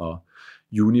Bet365 og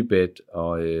Unibet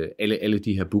og alle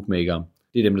de her bookmakere.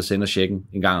 Det er dem, der sender checken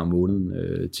en gang om måneden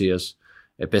til os,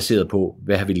 baseret på,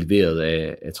 hvad har vi leveret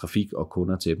af trafik og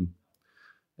kunder til dem.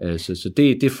 Så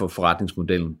det er for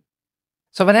forretningsmodellen.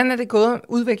 Så hvordan er det gået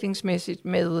udviklingsmæssigt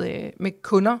med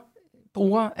kunder,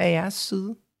 brugere af jeres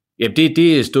side? Ja,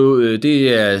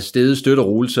 det er stedet støt og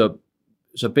roligt, så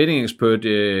Så Betting Expert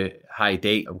har i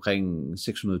dag omkring 600.000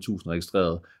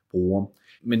 registrerede brugere.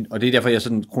 Og det er derfor, jeg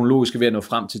sådan kronologisk er ved at nå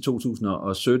frem til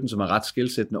 2017, som er ret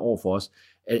skelsættende år for os,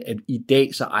 at i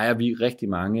dag så ejer vi rigtig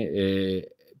mange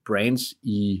brands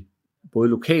i både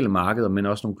lokale markeder, men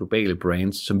også nogle globale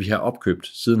brands, som vi har opkøbt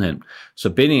sidenhen.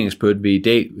 Så Betting Expert vil i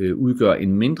dag udgøre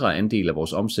en mindre andel af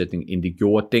vores omsætning, end det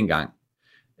gjorde dengang.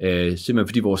 Simpelthen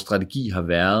fordi vores strategi har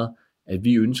været, at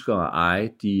vi ønsker at eje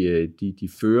de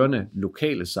førende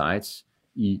lokale sites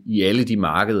i alle de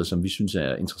markeder, som vi synes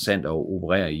er interessant at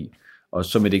operere i. Og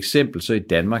som et eksempel, så i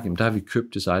Danmark, der har vi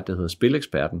købt det site, der hedder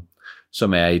Spileksperten,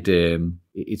 som er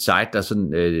et site, der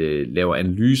sådan, laver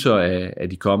analyser af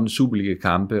de kommende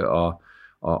Superliga-kampe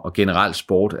og generelt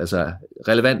sport, altså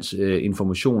relevant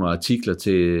informationer og artikler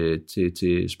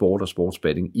til sport og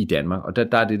sportsbetting i Danmark. Og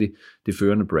der er det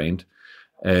førende brand.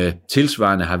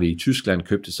 Tilsvarende har vi i Tyskland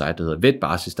købt et site, der hedder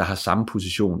Wettbasis, der har samme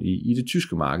position i det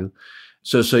tyske marked.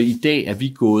 Så i dag er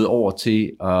vi gået over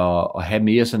til at have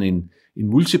mere sådan en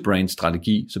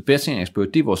multibrand-strategi. Så Betting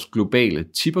Expert, det er vores globale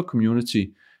tipper-community,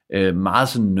 meget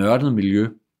sådan nørdet miljø,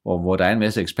 hvor der er en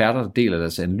masse eksperter, der deler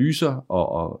deres analyser,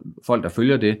 og folk, der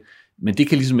følger det. Men det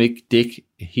kan ligesom ikke dække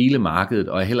hele markedet,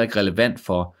 og er heller ikke relevant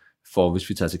for hvis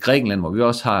vi tager til Grækenland, hvor vi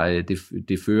også har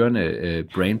det førende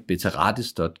brand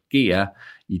Betaratis.gr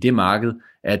i det marked,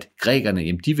 at grækerne,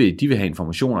 jamen, de vil have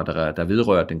informationer, der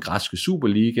vedrører den græske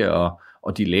Superliga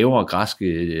og de lavere græske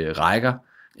rækker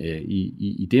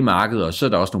i det marked, og så er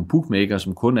der også nogle bookmaker,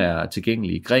 som kun er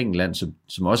tilgængelige i Grækenland,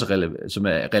 som også som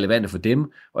er relevante for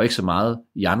dem, og ikke så meget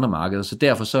i andre markeder. Så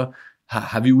derfor så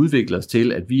har vi udviklet os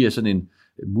til, at vi er sådan en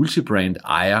multibrand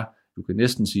ejer, du kan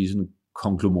næsten sige sådan en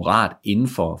konglomerat inden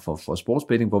for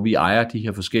sportsbetting, hvor vi ejer de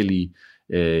her forskellige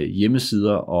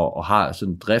hjemmesider og har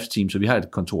sådan et driftsteam, så vi har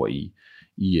et kontor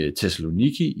i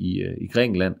Thessaloniki i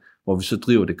Grækenland, hvor vi så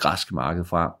driver det græske marked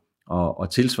fra, og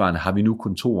tilsvarende har vi nu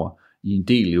kontorer i en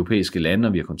del europæiske lande,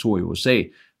 og vi har kontor i USA,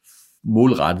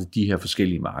 målrettet de her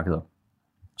forskellige markeder.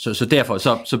 Så derfor,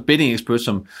 så Betting Expert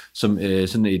som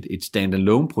sådan et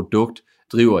stand-alone produkt,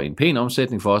 driver en pæn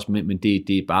omsætning for os, men det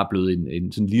er bare blevet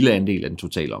en sådan lille andel af den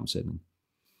totale omsætning.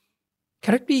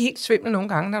 Kan du ikke blive helt svimmel nogle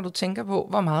gange, når du tænker på,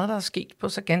 hvor meget der er sket på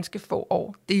så ganske få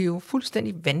år? Det er jo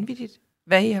fuldstændig vanvittigt,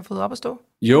 hvad I har fået op at stå.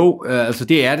 Jo, altså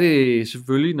det er det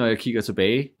selvfølgelig, når jeg kigger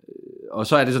tilbage. Og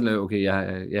så er det sådan, okay,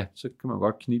 så kan man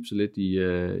godt knibe sig lidt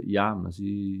i armen og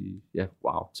sige, ja,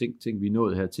 wow, tænk vi er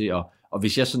nået hertil. Og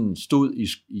hvis jeg sådan stod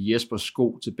i Jespers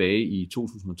sko tilbage i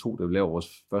 2002, da vi lavede vores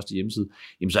første hjemmeside,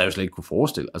 jamen så har jeg jo slet ikke kunne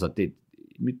forestille. Altså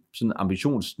mit sådan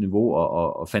ambitionsniveau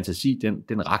og fantasi,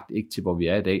 den rakte ikke til, hvor vi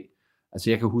er i dag. Altså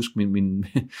jeg kan huske,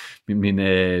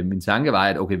 min tanke var,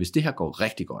 at okay, hvis det her går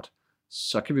rigtig godt,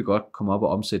 så kan vi godt komme op og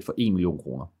omsætte for 1 million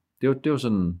kroner. Det var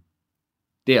sådan,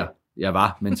 der jeg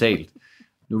var mentalt.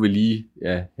 Nu er vi lige,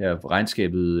 her på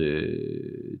regnskabet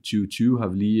 2020 har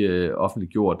vi lige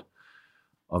offentliggjort,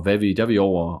 og der er vi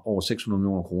over 600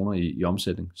 millioner kroner i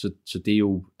omsætning. Så det er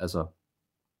jo altså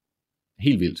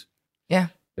helt vildt. Ja.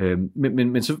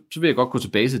 Men så vil jeg godt gå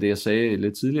tilbage til det, jeg sagde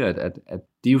lidt tidligere, at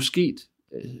det er jo sket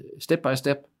step by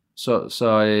step.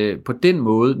 Så på den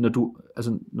måde, når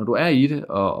du er i det,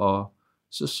 og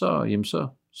så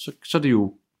er det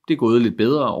jo det er gået lidt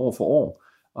bedre år for år.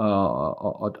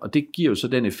 Og det giver jo så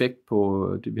den effekt på,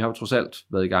 vi har jo trods alt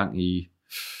været i gang i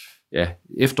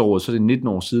efteråret, så er det 19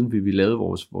 år siden, vi lavede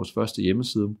vores første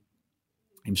hjemmeside.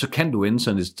 Jamen, så kan du ende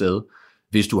sådan et sted,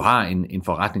 hvis du har en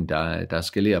forretning, der er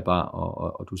skalerbar,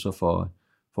 og du så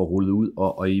får rullet ud.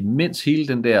 Og imens hele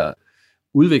den der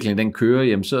udvikling, den kører,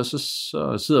 jamen, så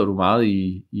sidder du meget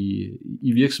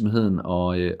i virksomheden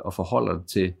og forholder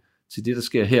dig til det, der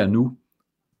sker her og nu.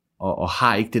 Og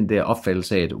har ikke den der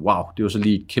opfattelse af, at wow, det var så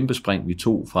lige et kæmpe spring, vi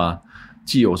tog fra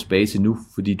 10 år tilbage til nu,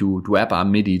 fordi du er bare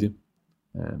midt i det.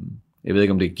 Jeg ved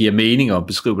ikke, om det giver mening at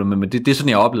beskrive det, men det er sådan,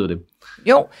 jeg oplevede det.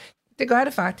 Jo, det gør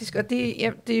det faktisk, og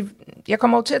jeg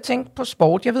kommer jo til at tænke på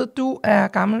sport. Jeg ved, du er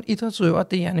gammel idrætsøver,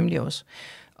 det er jeg nemlig også.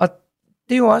 Og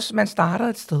det er jo også, man starter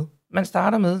et sted. Man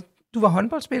starter med, du var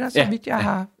håndboldspiller, så vidt jeg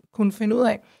har kunnet finde ud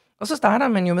af. Og så starter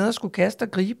man jo med at skulle kaste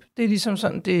og gribe. Det er ligesom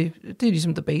sådan, det er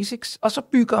ligesom the basics. Og så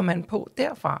bygger man på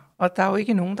derfra. Og der er jo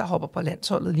ikke nogen, der hopper på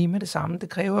landsholdet lige med det samme. Det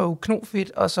kræver jo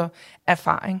knofedt og så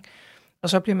erfaring. Og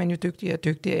så bliver man jo dygtigere og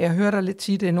dygtigere. Jeg hører dig lidt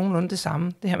sige, det er nogenlunde det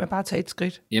samme. Det her med bare at tage et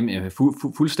skridt. Jamen,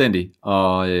 fuldstændig.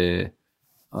 Og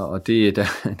det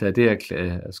er det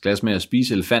her glas med at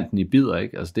spise elefanten i bidder,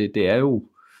 ikke? Altså det er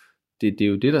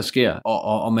jo det, der sker.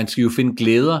 Og man skal jo finde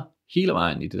glæder hele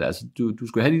vejen i det der. Altså du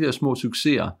skal have de der små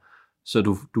succeser,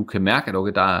 så du kan mærke, at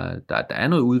okay, der er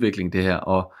noget udvikling det her,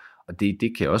 og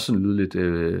det kan også sådan lyde lidt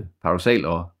paradoksalt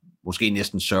måske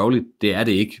næsten sørgeligt. Det er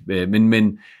det ikke.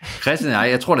 Men Christian og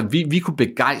jeg tror, at vi kunne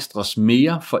begejstres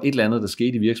mere for et eller andet, der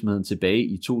skete i virksomheden tilbage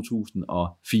i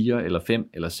 2004 eller 5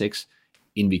 eller 6,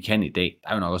 end vi kan i dag. Der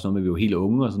er jo nok også noget med, at vi var helt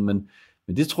unge og sådan,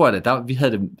 men det tror jeg, at vi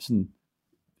havde det sådan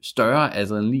større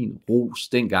adrenalin-ros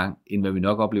dengang, end hvad vi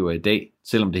nok oplever i dag,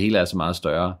 selvom det hele er så meget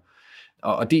større.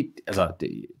 Og det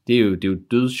er jo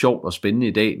død sjovt og spændende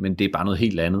i dag, men det er bare noget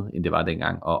helt andet, end det var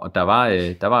dengang. Og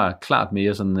der var klart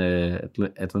mere sådan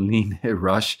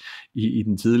adrenalin-rush i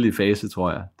den tidlige fase,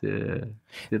 tror jeg. Det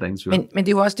er der ingen tvivl. Men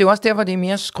det er jo også der, hvor det er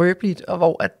mere skrøbeligt, og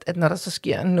hvor at når der så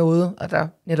sker noget, og der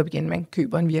netop igen, man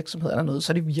køber en virksomhed eller noget,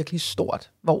 så er det virkelig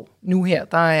stort. Hvor nu her,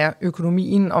 der er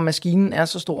økonomien og maskinen er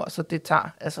så stor, så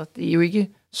det er jo ikke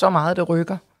så meget, der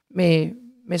rykker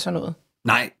med sådan noget.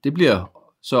 Nej, det bliver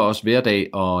så også hverdag,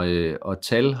 og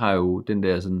tal har jo den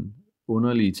der sådan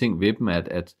underlige ting ved dem,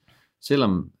 at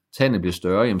selvom tallene bliver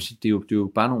større, jamen, så det er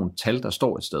jo bare nogle tal, der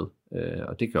står et sted,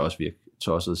 og det kan også virke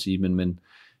tosset at sige, men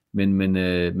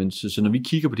så når vi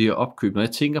kigger på de her opkøb, når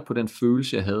jeg tænker på den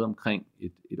følelse, jeg havde omkring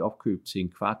et opkøb til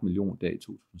 250.000 der i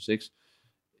 2006,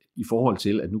 i forhold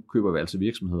til, at nu køber vi altså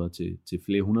virksomheder til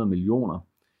flere 100 millioner,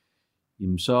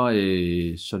 jamen så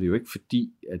er det jo ikke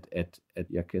fordi, at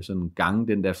jeg kan sådan gange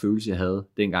den der følelse, jeg havde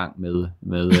dengang med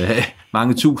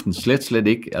mange tusind, slet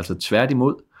ikke, altså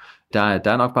tværtimod. Der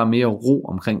er nok bare mere ro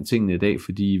omkring tingene i dag,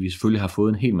 fordi vi selvfølgelig har fået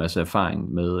en hel masse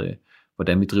erfaring med,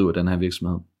 hvordan vi driver den her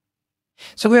virksomhed.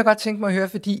 Så kunne jeg godt tænke mig at høre,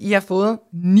 fordi I har fået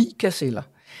 9 gazeller.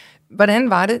 Hvordan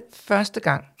var det første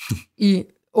gang, I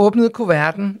åbnede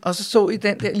kuverten, og så I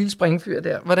den der lille springfyr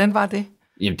der? Hvordan var det?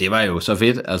 Jamen det var jo så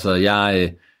fedt. Altså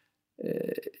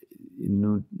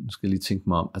nu skal jeg lige tænke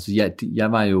mig om. Altså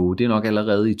jeg var jo, det er nok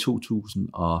allerede i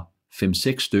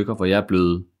 2005-6 stykker, hvor jeg er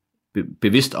blevet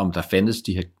bevidst om, der fandtes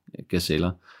de her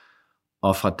gazeller.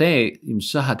 Og fra dag,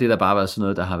 så har det der bare været sådan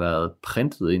noget, der har været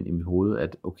printet ind i mit hoved,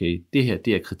 at okay, det her,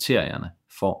 det er kriterierne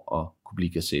for at kunne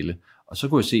blive gazelle. Og så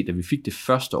kunne jeg se, da vi fik det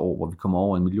første år, hvor vi kom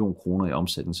over 1 million kroner i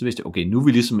omsætning, så vidste jeg, okay, nu er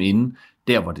vi ligesom inde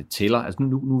der, hvor det tæller. Altså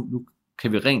nu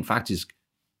kan vi rent faktisk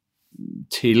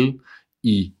tælle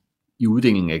i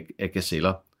uddelingen af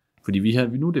gazeller. Fordi vi har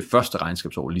nu det første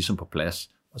regnskabsår ligesom på plads.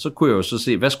 Og så kunne jeg jo så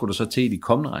se, hvad skulle der så til i de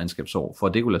kommende regnskabsår, for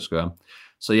at det kunne lade sig gøre.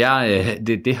 Så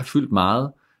det har fyldt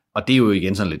meget, og det er jo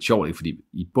igen sådan lidt sjovt, ikke? Fordi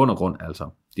i bund og grund, altså,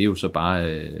 det er jo så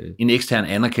bare en ekstern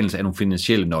anerkendelse af nogle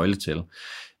finansielle nøgletal.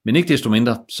 Men ikke desto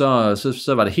mindre,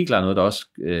 så var det helt klart noget, der også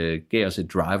gav os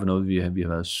et drive, og noget, vi har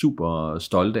været super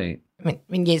stolte af.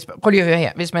 Men Jesper, prøv lige at høre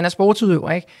her. Hvis man er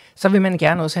sportsudøver, ikke, så vil man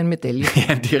gerne også have en medalje.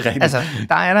 Ja, det er rigtigt. Altså,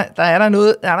 der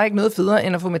er der ikke noget federe,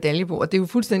 end at få medalje på. Og det er jo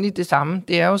fuldstændig det samme.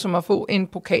 Det er jo som at få en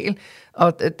pokal,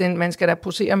 og man skal da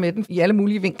posere med den i alle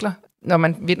mulige vinkler, når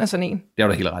man vinder sådan en. Det er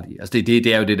du helt ret i. Altså, det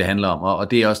er jo det handler om.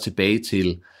 Og det er også tilbage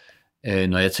til,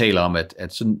 når jeg taler om,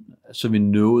 at så vi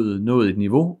nået et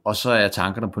niveau, og så er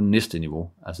tankerne på næste niveau.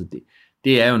 Altså,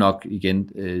 det er jo nok igen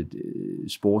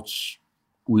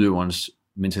sportsudøverens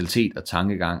mentalitet og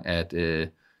tankegang, at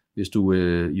hvis du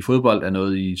i fodbold er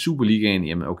noget i Superligaen,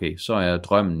 jamen okay, så er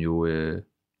drømmen jo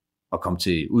at komme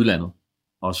til udlandet.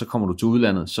 Og så kommer du til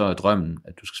udlandet, så er drømmen,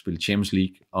 at du skal spille Champions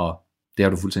League, og det har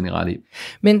du fuldstændig ret i.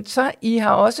 Men så I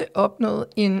har også opnået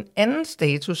en anden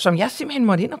status, som jeg simpelthen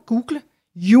måtte ind og google.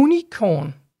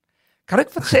 Unicorn. Kan du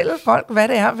ikke fortælle folk, hvad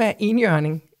det er at være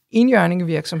enhjørning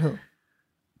virksomhed?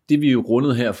 Det vi jo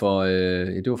rundede her for,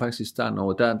 det var faktisk i starten af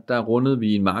året, der rundede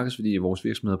vi en markedsværdi i vores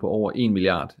virksomhed på over $1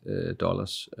 milliard,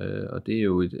 og det er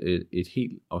jo et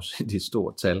helt afsindigt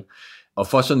stort tal. Og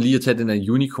for sådan lige at tage den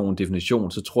her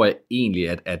unicorn-definition, så tror jeg egentlig,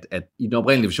 at i den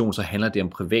oprindelige definition, så handler det om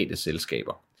private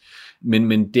selskaber.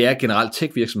 Men det er generelt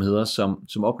tech-virksomheder,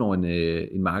 som opnår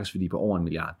en markedsværdi på over $1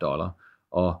 milliard.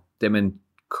 Og da man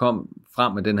kom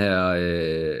frem med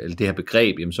eller det her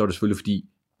begreb, jamen, så er det selvfølgelig fordi,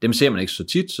 dem ser man ikke så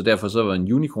tit, så derfor så var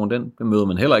en unicorn, den møder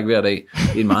man heller ikke hver dag.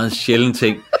 Det er en meget sjælden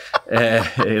ting,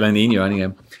 eller en enhjørning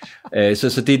af.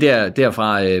 Så det er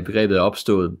derfra begrebet er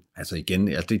opstået. Altså igen,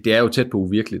 altså det er jo tæt på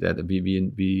uvirkeligt, at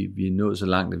vi er nået så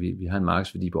langt, at vi har en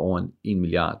markedsværdi på over $1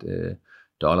 milliard,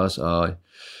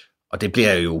 og det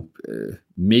bliver jeg jo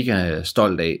mega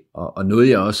stolt af. Og noget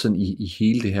jeg også sådan i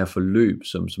hele det her forløb,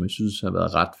 som jeg synes har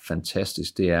været ret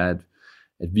fantastisk, det er,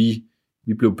 at vi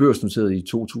blev børsnoteret i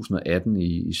 2018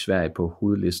 i Sverige på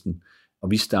hovedlisten,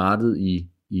 og vi startede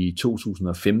i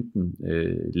 2015,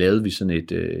 lavede vi sådan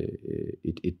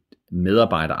et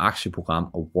medarbejderaktieprogram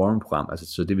og warrant-program,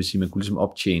 altså, så det vil sige, at man kunne ligesom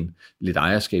optjene lidt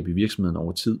ejerskab i virksomheden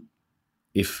over tid.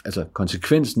 Altså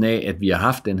konsekvensen af, at vi har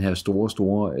haft den her store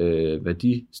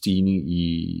værdistigning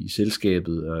i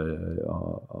selskabet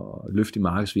og løft i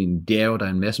markedsværdien, det er jo, at der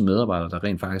er en masse medarbejdere, der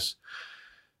rent faktisk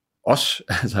også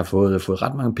altså har fået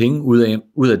ret mange penge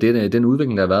ud af den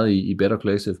udvikling, der har været i Better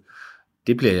Collective.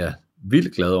 Det bliver jeg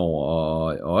vildt glad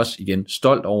over, og også igen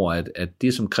stolt over, at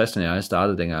det, som Christian og jeg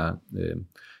startede dengang,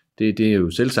 det er jo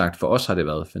selvsagt, for os har det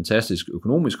været fantastisk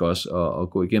økonomisk også at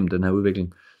gå igennem den her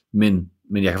udvikling, men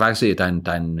jeg kan faktisk se, at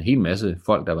der er en hel masse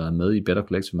folk, der har været med i Better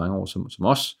Collective mange år, som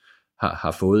også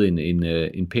har fået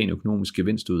en pæn økonomisk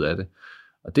gevinst ud af det,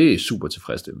 og det er super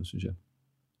tilfredsstillende, synes jeg.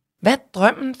 Hvad er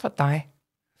drømmen for dig,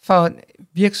 for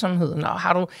virksomheden, og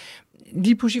har du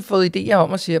lige pludselig fået idéer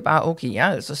om at sige bare, okay, jeg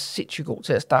er altså sindssygt god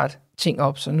til at starte ting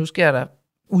op, så nu skal jeg da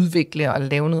udvikle og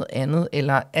lave noget andet,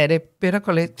 eller er det Better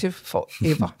Collective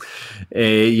forever?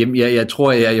 Jamen, jeg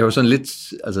tror, jeg er jo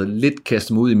sådan lidt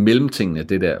kastet mig ud i mellemtingene af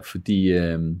det der, fordi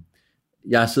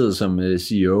jeg sidder som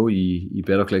CEO i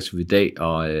Better Collective i dag,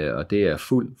 og det er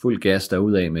fuld gas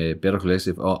derudaf med Better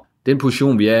Collective, og den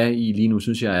position, vi er i lige nu,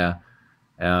 synes jeg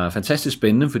er fantastisk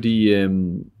spændende, fordi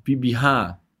vi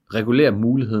har regulært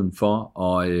muligheden for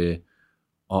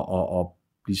at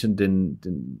blive sådan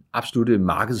den absolutte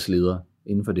markedsleder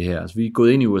inden for det her. Altså, vi er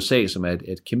gået ind i USA, som er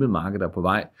et kæmpe marked, der er på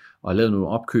vej, og har lavet nogle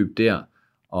opkøb der,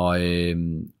 og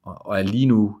er lige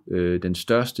nu den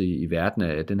største i verden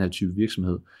af den her type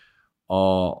virksomhed.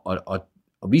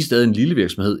 Og vi er stadig en lille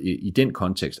virksomhed i den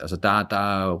kontekst. Altså, der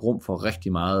er rum for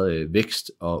rigtig meget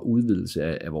vækst og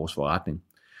udvidelse af vores forretning.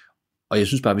 Og jeg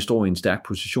synes bare, at vi står i en stærk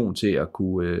position til at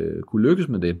kunne lykkes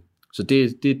med det. Så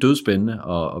det er dødspændende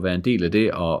at være en del af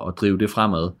det og drive det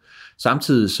fremad.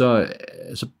 Samtidig så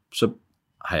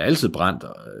har jeg altid brændt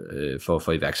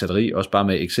for iværksætteri, også bare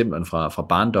med eksemplerne fra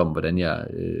barndommen, hvordan jeg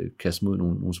kaster mod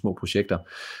nogle små projekter.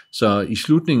 Så i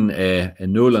slutningen af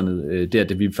nullerne,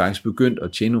 da vi faktisk begyndte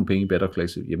at tjene nogle penge i Better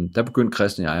Collective, jamen, der begyndte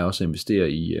Christian og jeg også at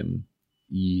investere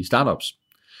i startups.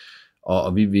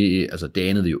 Og vi altså det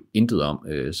anede vi jo intet om,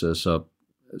 så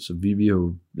vi har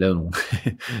jo lavet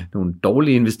nogle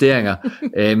dårlige investeringer,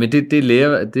 men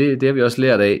det har vi også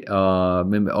lært af,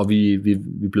 og vi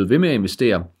er blevet ved med at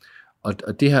investere,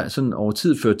 og det har sådan over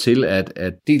tid ført til,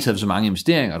 at dels havde vi så mange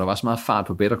investeringer, og der var så meget fart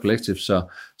på Better Collective,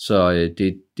 så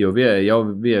det var jeg var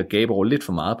ved at gabe over lidt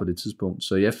for meget på det tidspunkt,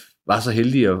 så jeg var så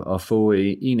heldig at få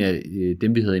en af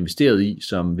dem, vi havde investeret i,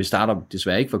 som ved startup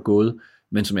desværre ikke var gået,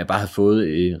 men som jeg bare havde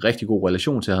fået en rigtig god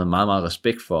relation til. Jeg havde meget, meget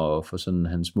respekt for sådan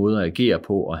hans måde at agere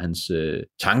på, og hans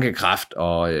tankekraft,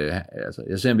 og altså,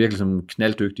 jeg ser ham virkelig som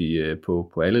knalddygtig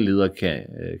på alle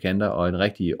lederkanter, og en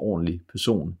rigtig ordentlig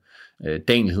person.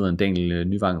 Daniel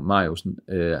Nyvang Mariusen.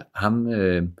 Ham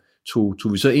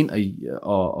tog vi så ind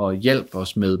og hjalp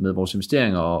os med vores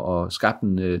investeringer, og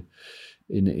skabte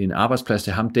en arbejdsplads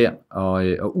til ham der,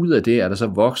 og ud af det er der så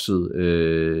vokset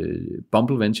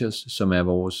Bumble Ventures, som er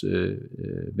vores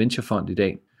venturefond i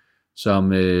dag,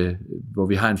 hvor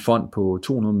vi har en fond på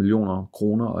 200 millioner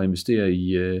kroner og investerer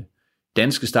i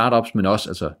danske startups, men også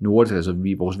altså nordisk. Altså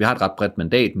vi har et ret bredt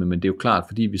mandat, men det er jo klart,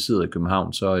 fordi vi sidder i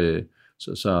København, så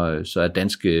er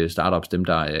danske startups dem,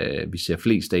 der vi ser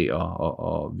flest af,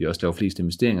 og vi også laver flest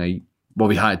investeringer i, hvor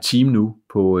vi har et team nu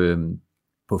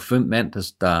på 5 mand,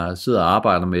 der sidder og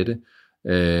arbejder med det,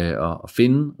 og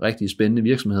finde rigtig spændende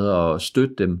virksomheder og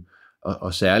støtte dem,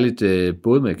 og særligt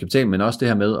både med kapital, men også det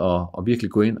her med at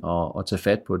virkelig gå ind og tage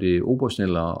fat på det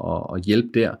operationelle og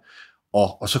hjælpe der,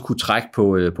 og så kunne trække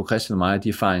på Christian og mig og de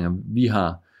erfaringer, vi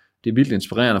har. Det er vildt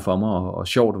inspirerende for mig og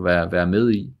sjovt at være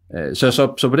med i.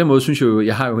 Så på den måde synes jeg jo,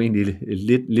 jeg har jo egentlig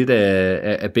lidt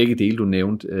af begge dele, du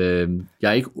nævnte. Jeg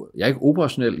er ikke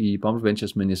operationel i Bumble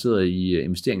Ventures, men jeg sidder i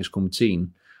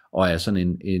investeringskomiteen og er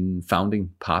sådan en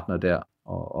founding partner der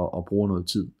og bruger noget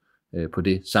tid på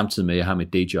det, samtidig med at jeg har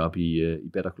mit dayjob i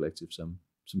Better Collective som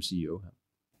CEO her.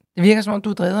 Det virker som om, du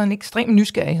er drevet af en ekstrem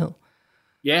nysgerrighed.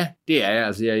 Ja, det er jeg.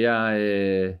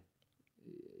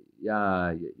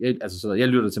 Altså, jeg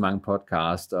lytter til mange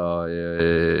podcasts, og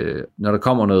når der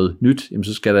kommer noget nyt, jamen,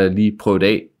 så skal der lige prøve det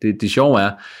af. Det sjove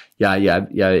er, jeg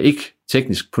er ikke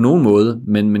teknisk på nogen måde,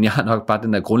 men jeg har nok bare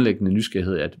den der grundlæggende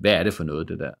nysgerrighed, at hvad er det for noget,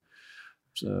 det der.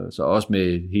 Så også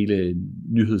med hele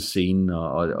nyhedsscenen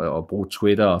og bruge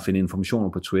Twitter og finde informationer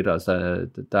på Twitter, så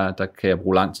der kan jeg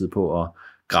bruge lang tid på at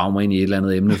grave mig ind i et eller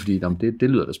andet emne, fordi det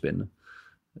lyder da spændende.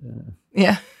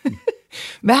 Ja.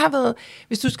 Hvad har været,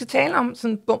 hvis du skal tale om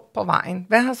sådan en bump på vejen,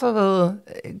 hvad har så været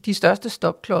de største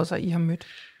stopklodser, I har mødt?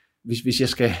 Hvis jeg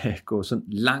skal gå sådan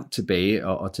langt tilbage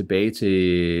og tilbage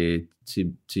til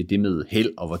det med held,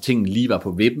 og hvor tingene lige var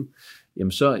på vippen,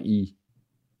 jamen så i,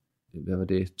 hvad var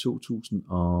det,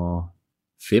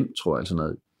 2005, tror jeg, sådan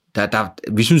noget.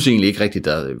 Vi synes egentlig ikke rigtigt,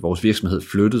 at vores virksomhed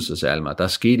flyttede sig særlig meget. Der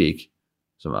skete ikke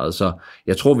så meget. Så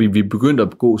jeg tror, vi begyndte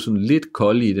at gå sådan lidt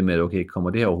kolde i det med, at okay, kommer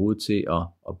det her overhovedet til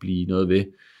at blive noget ved?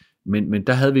 Men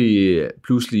der havde vi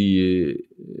pludselig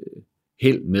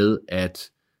held med, at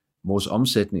vores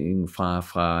omsætning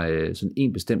fra sådan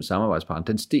en bestemt samarbejdspartner,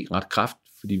 den steg ret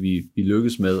kraftigt, fordi vi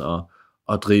lykkedes med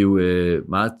at drive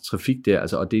meget trafik der.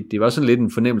 Altså, og det var sådan lidt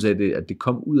en fornemmelse af, at det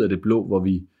kom ud af det blå, hvor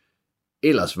vi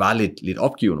ellers var lidt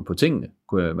opgivende på tingene.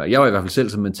 Jeg var i hvert fald selv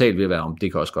så mentalt ved at være, om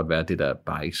det kan også godt være, det der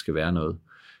bare ikke skal være noget.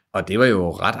 Og det var jo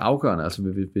ret afgørende.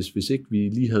 Altså, hvis ikke vi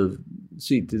lige havde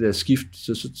set det der skift,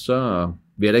 så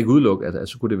vil jeg da ikke udelukke, at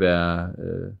så kunne det være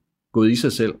gået i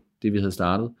sig selv, det vi havde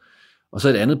startet. Og så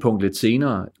et andet punkt lidt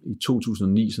senere, i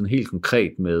 2009, sådan helt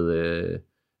konkret med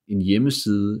en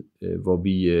hjemmeside, hvor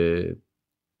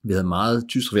vi havde meget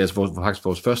tysk, altså faktisk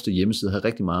vores første hjemmeside havde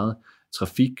rigtig meget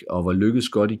trafik, og var lykkedes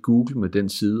godt i Google med den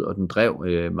side, og den drev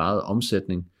meget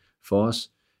omsætning for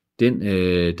os.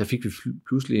 Der fik vi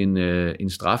pludselig en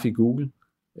straf i Google.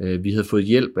 Vi havde fået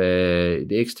hjælp af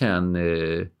et ekstern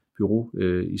bureau,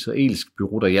 israelsk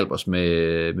bureau, der hjalp os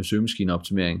med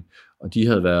søgemaskineoptimering, og de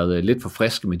havde været lidt for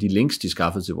friske med de links, de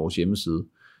skaffede til vores hjemmeside.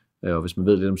 Og hvis man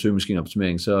ved lidt om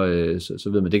søgemaskineoptimering, så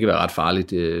ved man, at det kan være ret farligt,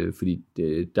 fordi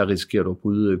der risikerer du at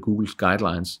bryde Googles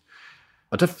guidelines.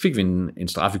 Og der fik vi en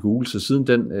straf i Google, så siden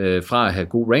den, fra at have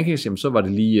gode rankings, jamen, så var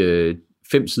det lige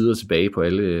 5 sider tilbage på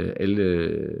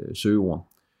alle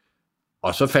søgeord.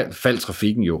 Og så faldt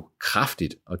trafikken jo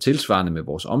kraftigt, og tilsvarende med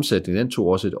vores omsætning, den tog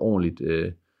også et ordentligt.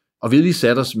 Og vi havde lige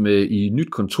sat os i et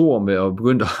nyt kontor med og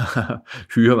begyndt at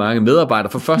hyre mange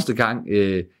medarbejdere. For første gang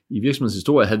i virksomhedens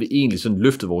historie havde vi egentlig sådan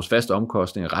løftet vores faste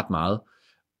omkostninger ret meget.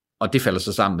 Og det falder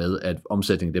så sammen med, at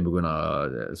omsætningen den begynder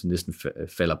altså næsten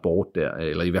falder bort der,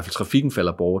 eller i hvert fald trafikken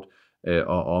falder bort,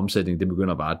 og omsætningen den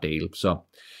begynder bare at dale. Så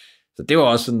det var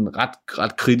også sådan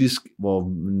ret kritisk,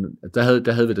 hvor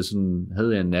der havde vi det sådan,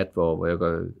 havde jeg en nat, hvor jeg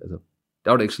altså,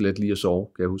 der var det ikke så let lige at sove,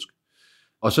 kan jeg huske.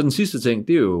 Og så den sidste ting,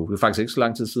 det er jo faktisk ikke så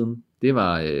lang tid siden, det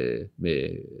var med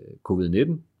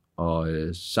covid-19 og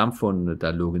samfundet,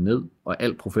 der lukkede ned, og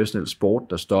alt professionel sport,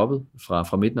 der stoppede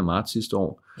fra midten af marts sidste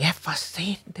år. Ja, for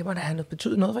satan, det må da have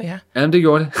betydet noget for jer. Jamen, det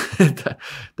gjorde det.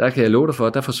 der kan jeg love dig for,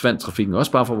 der forsvandt trafikken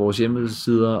også bare fra vores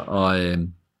hjemmesider,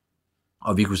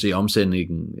 og vi kunne se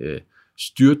omsætningen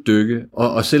styrtdykke,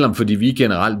 og selvom fordi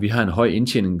vi har en høj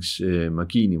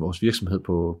indtjeningsmargin i vores virksomhed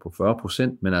på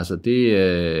 40%, men altså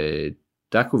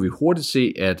der kunne vi hurtigt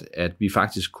se, at vi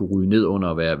faktisk kunne ryge ned under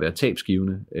at være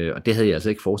tabsgivende, og det havde jeg altså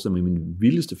ikke forestillet mig i min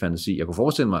vildeste fantasi. Jeg kunne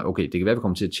forestille mig, okay, det kan være, at vi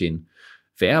kommer til at tjene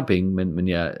færre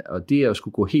penge, og det at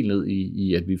skulle gå helt ned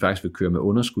i, at vi faktisk vil køre med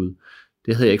underskud,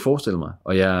 det havde jeg ikke forestillet mig.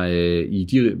 Og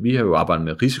vi har jo arbejdet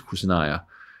med risikoscenarier.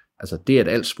 Altså det, at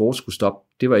alt sport skulle stoppe,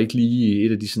 det var ikke lige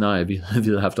et af de scenarier, vi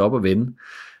havde haft op at vende.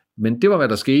 Men det var, hvad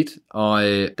der skete, og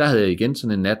der havde jeg igen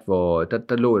sådan en nat, hvor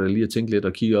der lå jeg lige og tænkte lidt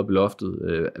og kiggede op i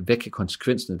loftet, hvad kan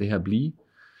konsekvensen af det her blive?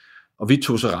 Og vi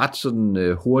tog så ret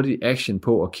sådan hurtig action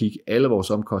på at kigge alle vores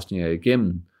omkostninger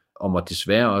igennem, og måtte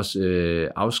desværre også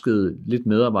afskede lidt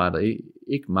medarbejdere,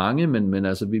 ikke mange, men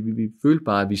altså vi følte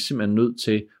bare, at vi er simpelthen nødt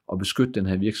til at beskytte den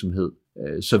her virksomhed,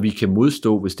 så vi kan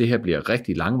modstå, hvis det her bliver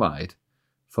rigtig langvarigt.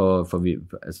 For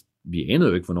vi anede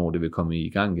jo ikke, hvornår det vil komme i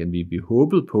gang igen. Vi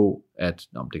håbede på, at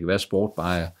det kan være, at sport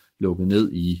bare er lukket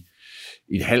ned i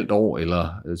et halvt år,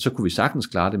 eller så kunne vi sagtens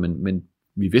klare det, men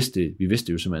vi vidste det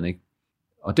jo simpelthen ikke.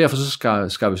 Og derfor så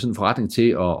skar vi sådan en forretning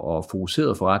til og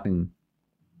fokusere forretningen.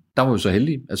 Der var vi så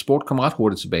heldige, at sport kom ret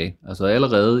hurtigt tilbage. Altså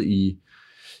allerede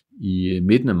i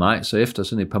midten af maj, så efter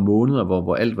sådan et par måneder,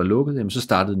 hvor alt var lukket, jamen, så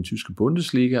startede den tyske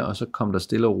Bundesliga, og så kom der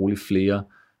stille og roligt flere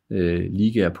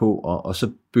ligaer på, og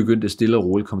så begyndte det stille og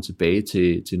roligt at komme tilbage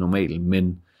til normalen.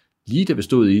 Men lige da vi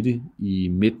stod i det i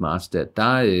midt marts,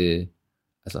 der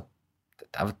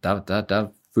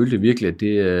følte jeg virkelig, at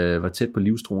det var tæt på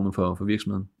livstruende for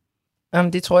virksomheden.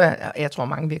 Jamen, det tror jeg tror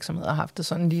mange virksomheder har haft det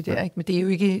sådan lige der, ikke? Men det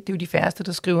er jo de færreste,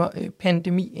 der skriver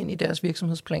pandemi ind i deres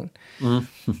virksomhedsplan. Mm.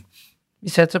 Vi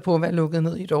satser på at være lukket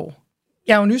ned i et år.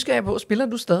 Jeg er jo nysgerrig på, spiller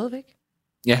du stadigvæk?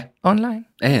 Ja. Online?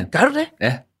 Ja. Gør du det?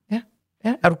 Ja.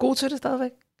 Ja. Er du god til det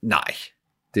stadigvæk? Nej.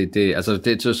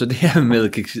 Så det her med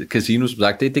casino, som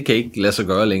sagt, det kan ikke lade sig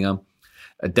gøre længere.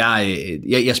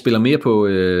 Jeg spiller mere på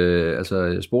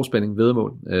sportsspænding,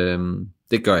 væddemål.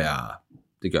 Det gør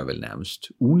jeg vel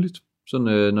nærmest ugenligt.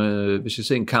 Sådan, hvis jeg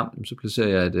ser en kamp, så placerer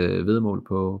jeg et væddemål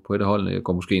på et af holdene. Jeg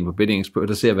går måske ind på Betting Expert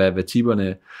og ser, hvad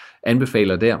tipperne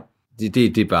anbefaler der.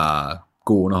 Det er bare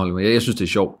god underholdning. Jeg synes, det er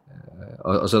sjovt.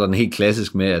 Og så er der den helt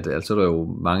klassisk med, at så er der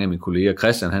jo mange af mine kolleger.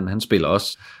 Christian, han spiller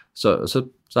også. Så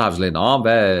har vi sådan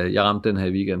lidt, jeg ramte den her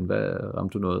i weekenden, hvad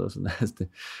ramte du noget? Og sådan.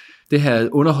 Det her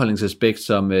underholdningsaspekt,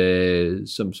 som jeg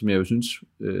jo synes,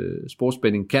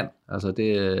 sportsspænding kan. Altså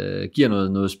det giver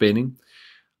noget spænding.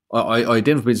 Og i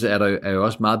den forbindelse er jo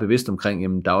også meget bevidst omkring,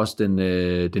 jamen der er også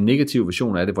den negative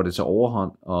version af det, hvor det tager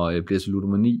overhånd og bliver til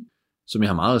ludomani, som jeg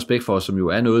har meget respekt for, som jo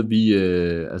er noget, vi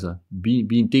er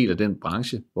en del af den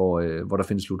branche, hvor der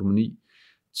findes ludomani.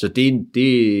 Så det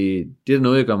er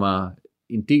noget, jeg gør mig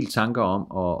en del tanker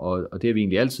om, og det har vi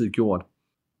egentlig altid gjort,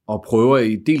 og prøver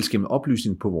i dels gennem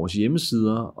oplysning på vores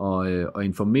hjemmesider, og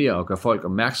informere og gøre folk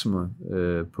opmærksomme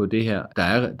på det her.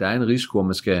 Der er en risiko, at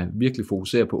man skal virkelig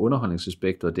fokusere på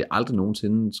underholdningsaspektet, og det er aldrig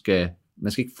nogensinde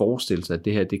man skal ikke forestille sig, at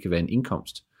det her det kan være en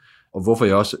indkomst. Og hvorfor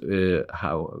jeg også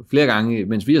har jo flere gange,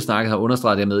 mens vi har snakket, har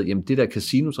understreget det med, jamen det der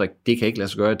casino-trik, det kan ikke lade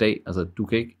sig gøre i dag. Altså du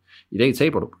kan ikke, i dag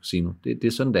taber du på casino. Det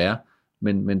er sådan, det er.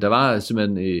 Men der var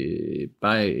simpelthen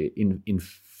bare en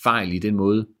fejl i den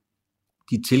måde,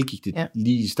 de tilgik det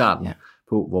lige i starten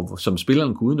på, som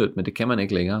spilleren kunne udnytte, men det kan man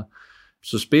ikke længere.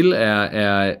 Så spil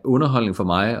er underholdning for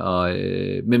mig,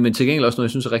 men til gengæld også noget,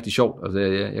 jeg synes er rigtig sjovt. Altså,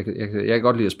 jeg kan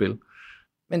godt lide at spille.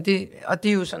 Men det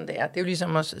er jo sådan, det er. Det er jo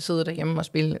ligesom at sidde derhjemme og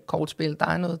spille kortspil. Der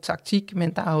er noget taktik,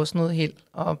 men der er også noget held.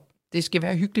 Og det skal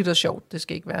være hyggeligt og sjovt. Det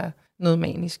skal ikke være noget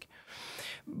manisk.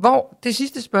 Det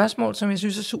sidste spørgsmål, som jeg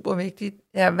synes er super vigtigt,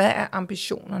 er, hvad er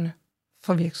ambitionerne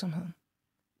for virksomheden?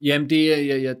 Jamen,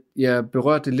 jeg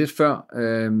berørte det lidt før,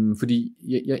 fordi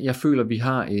jeg føler, at vi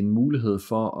har en mulighed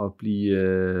for at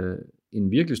blive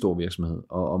en virkelig stor virksomhed,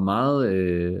 og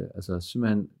meget,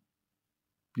 simpelthen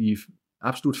blive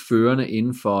absolut førende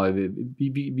inden for,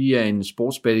 vi er en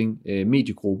sportsbetting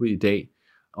mediegruppe i dag,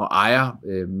 og ejer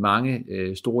mange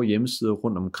store hjemmesider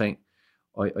rundt omkring,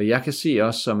 og jeg kan se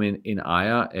os som en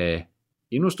ejer af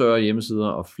endnu større hjemmesider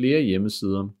og flere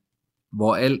hjemmesider,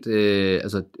 hvor alt,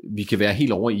 vi kan være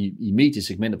helt over i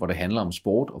mediesegmentet, hvor det handler om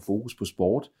sport og fokus på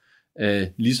sport,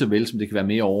 lige så vel som det kan være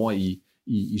mere over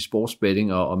i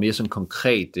sportsbetting og mere sådan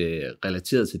konkret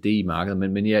relateret til det i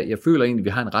markedet. Men jeg føler egentlig, at vi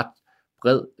har en ret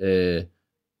bred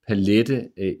palette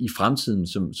i fremtiden,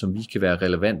 som vi kan være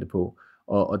relevante på.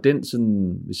 Og den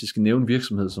sådan, hvis jeg skal nævne en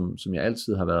virksomhed, som jeg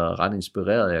altid har været ret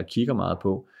inspireret af og kigger meget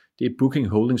på, det er Booking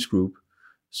Holdings Group,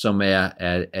 som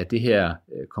er det her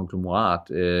konglomerat,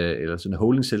 eller sådan et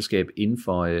holdingselskab inden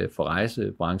for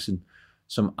rejsebranchen,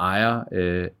 som ejer,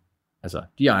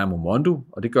 de ejer Momondo,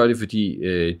 og det gør de, fordi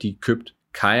de købt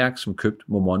Kayak, som købt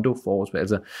Momondo for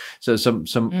altså,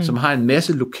 som har en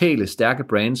masse lokale, stærke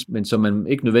brands, men som man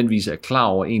ikke nødvendigvis er klar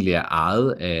over, egentlig er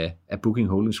ejet af Booking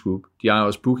Holdings Group. De ejer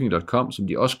også Booking.com, som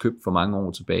de også købte for mange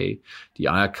år tilbage. De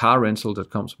ejer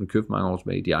CarRental.com, som de købte for mange år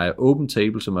tilbage. De ejer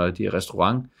OpenTable, som er de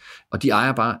restaurant. Og de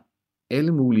ejer bare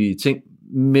alle mulige ting,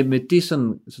 med det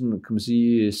sådan kan man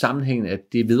sige, sammenhængen, at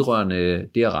det er vedrørende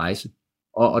det at rejse.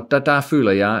 Og der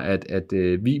føler jeg, at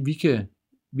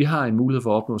vi har en mulighed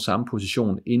for at opnå samme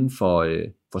position inden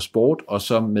for sport, og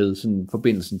så med sådan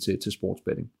forbindelsen til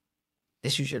sportsbetting.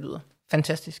 Det synes jeg lyder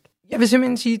fantastisk. Jeg vil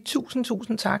simpelthen sige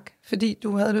tusind tak, fordi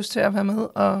du havde lyst til at være med,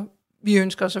 og vi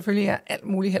ønsker selvfølgelig jer alt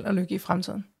muligt held og lykke i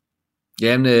fremtiden.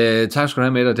 Jamen, tak skal du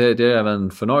have med dig. Det har været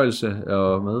en fornøjelse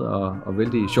og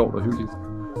vældig sjovt og hyggeligt.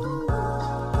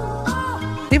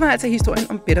 Det var altså historien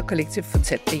om Better Collective,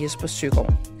 fortalt af Jesper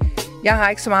Søgaard. Jeg har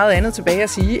ikke så meget andet tilbage at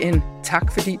sige end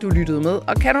tak, fordi du lyttede med,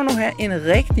 og kan du nu have en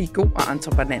rigtig god og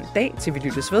entreprenant dag, til vi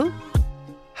lyttes ved.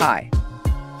 Hej.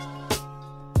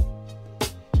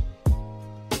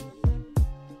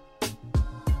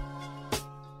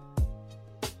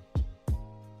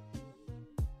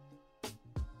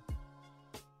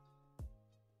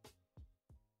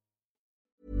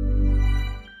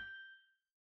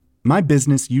 My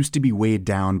business used to be weighed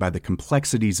down by the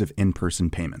complexities of in-person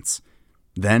payments.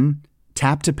 Then,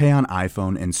 Tap to Pay on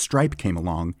iPhone and Stripe came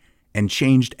along and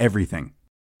changed everything.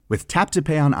 With Tap to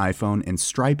Pay on iPhone and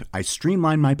Stripe, I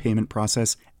streamlined my payment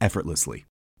process effortlessly.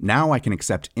 Now I can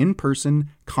accept in-person,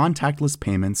 contactless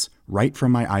payments right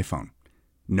from my iPhone.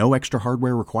 No extra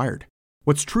hardware required.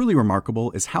 What's truly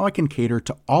remarkable is how I can cater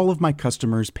to all of my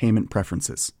customers' payment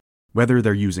preferences. Whether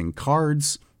they're using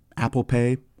cards, Apple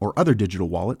Pay, or other digital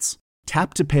wallets,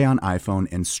 Tap to Pay on iPhone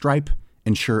and Stripe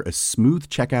ensure a smooth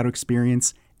checkout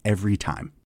experience every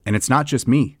time. And it's not just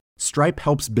me. Stripe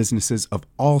helps businesses of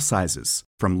all sizes,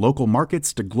 from local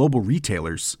markets to global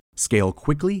retailers, scale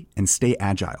quickly and stay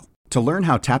agile. To learn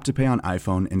how Tap to Pay on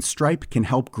iPhone and Stripe can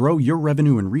help grow your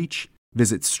revenue and reach,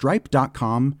 visit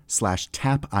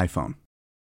stripe.com/tapiphone.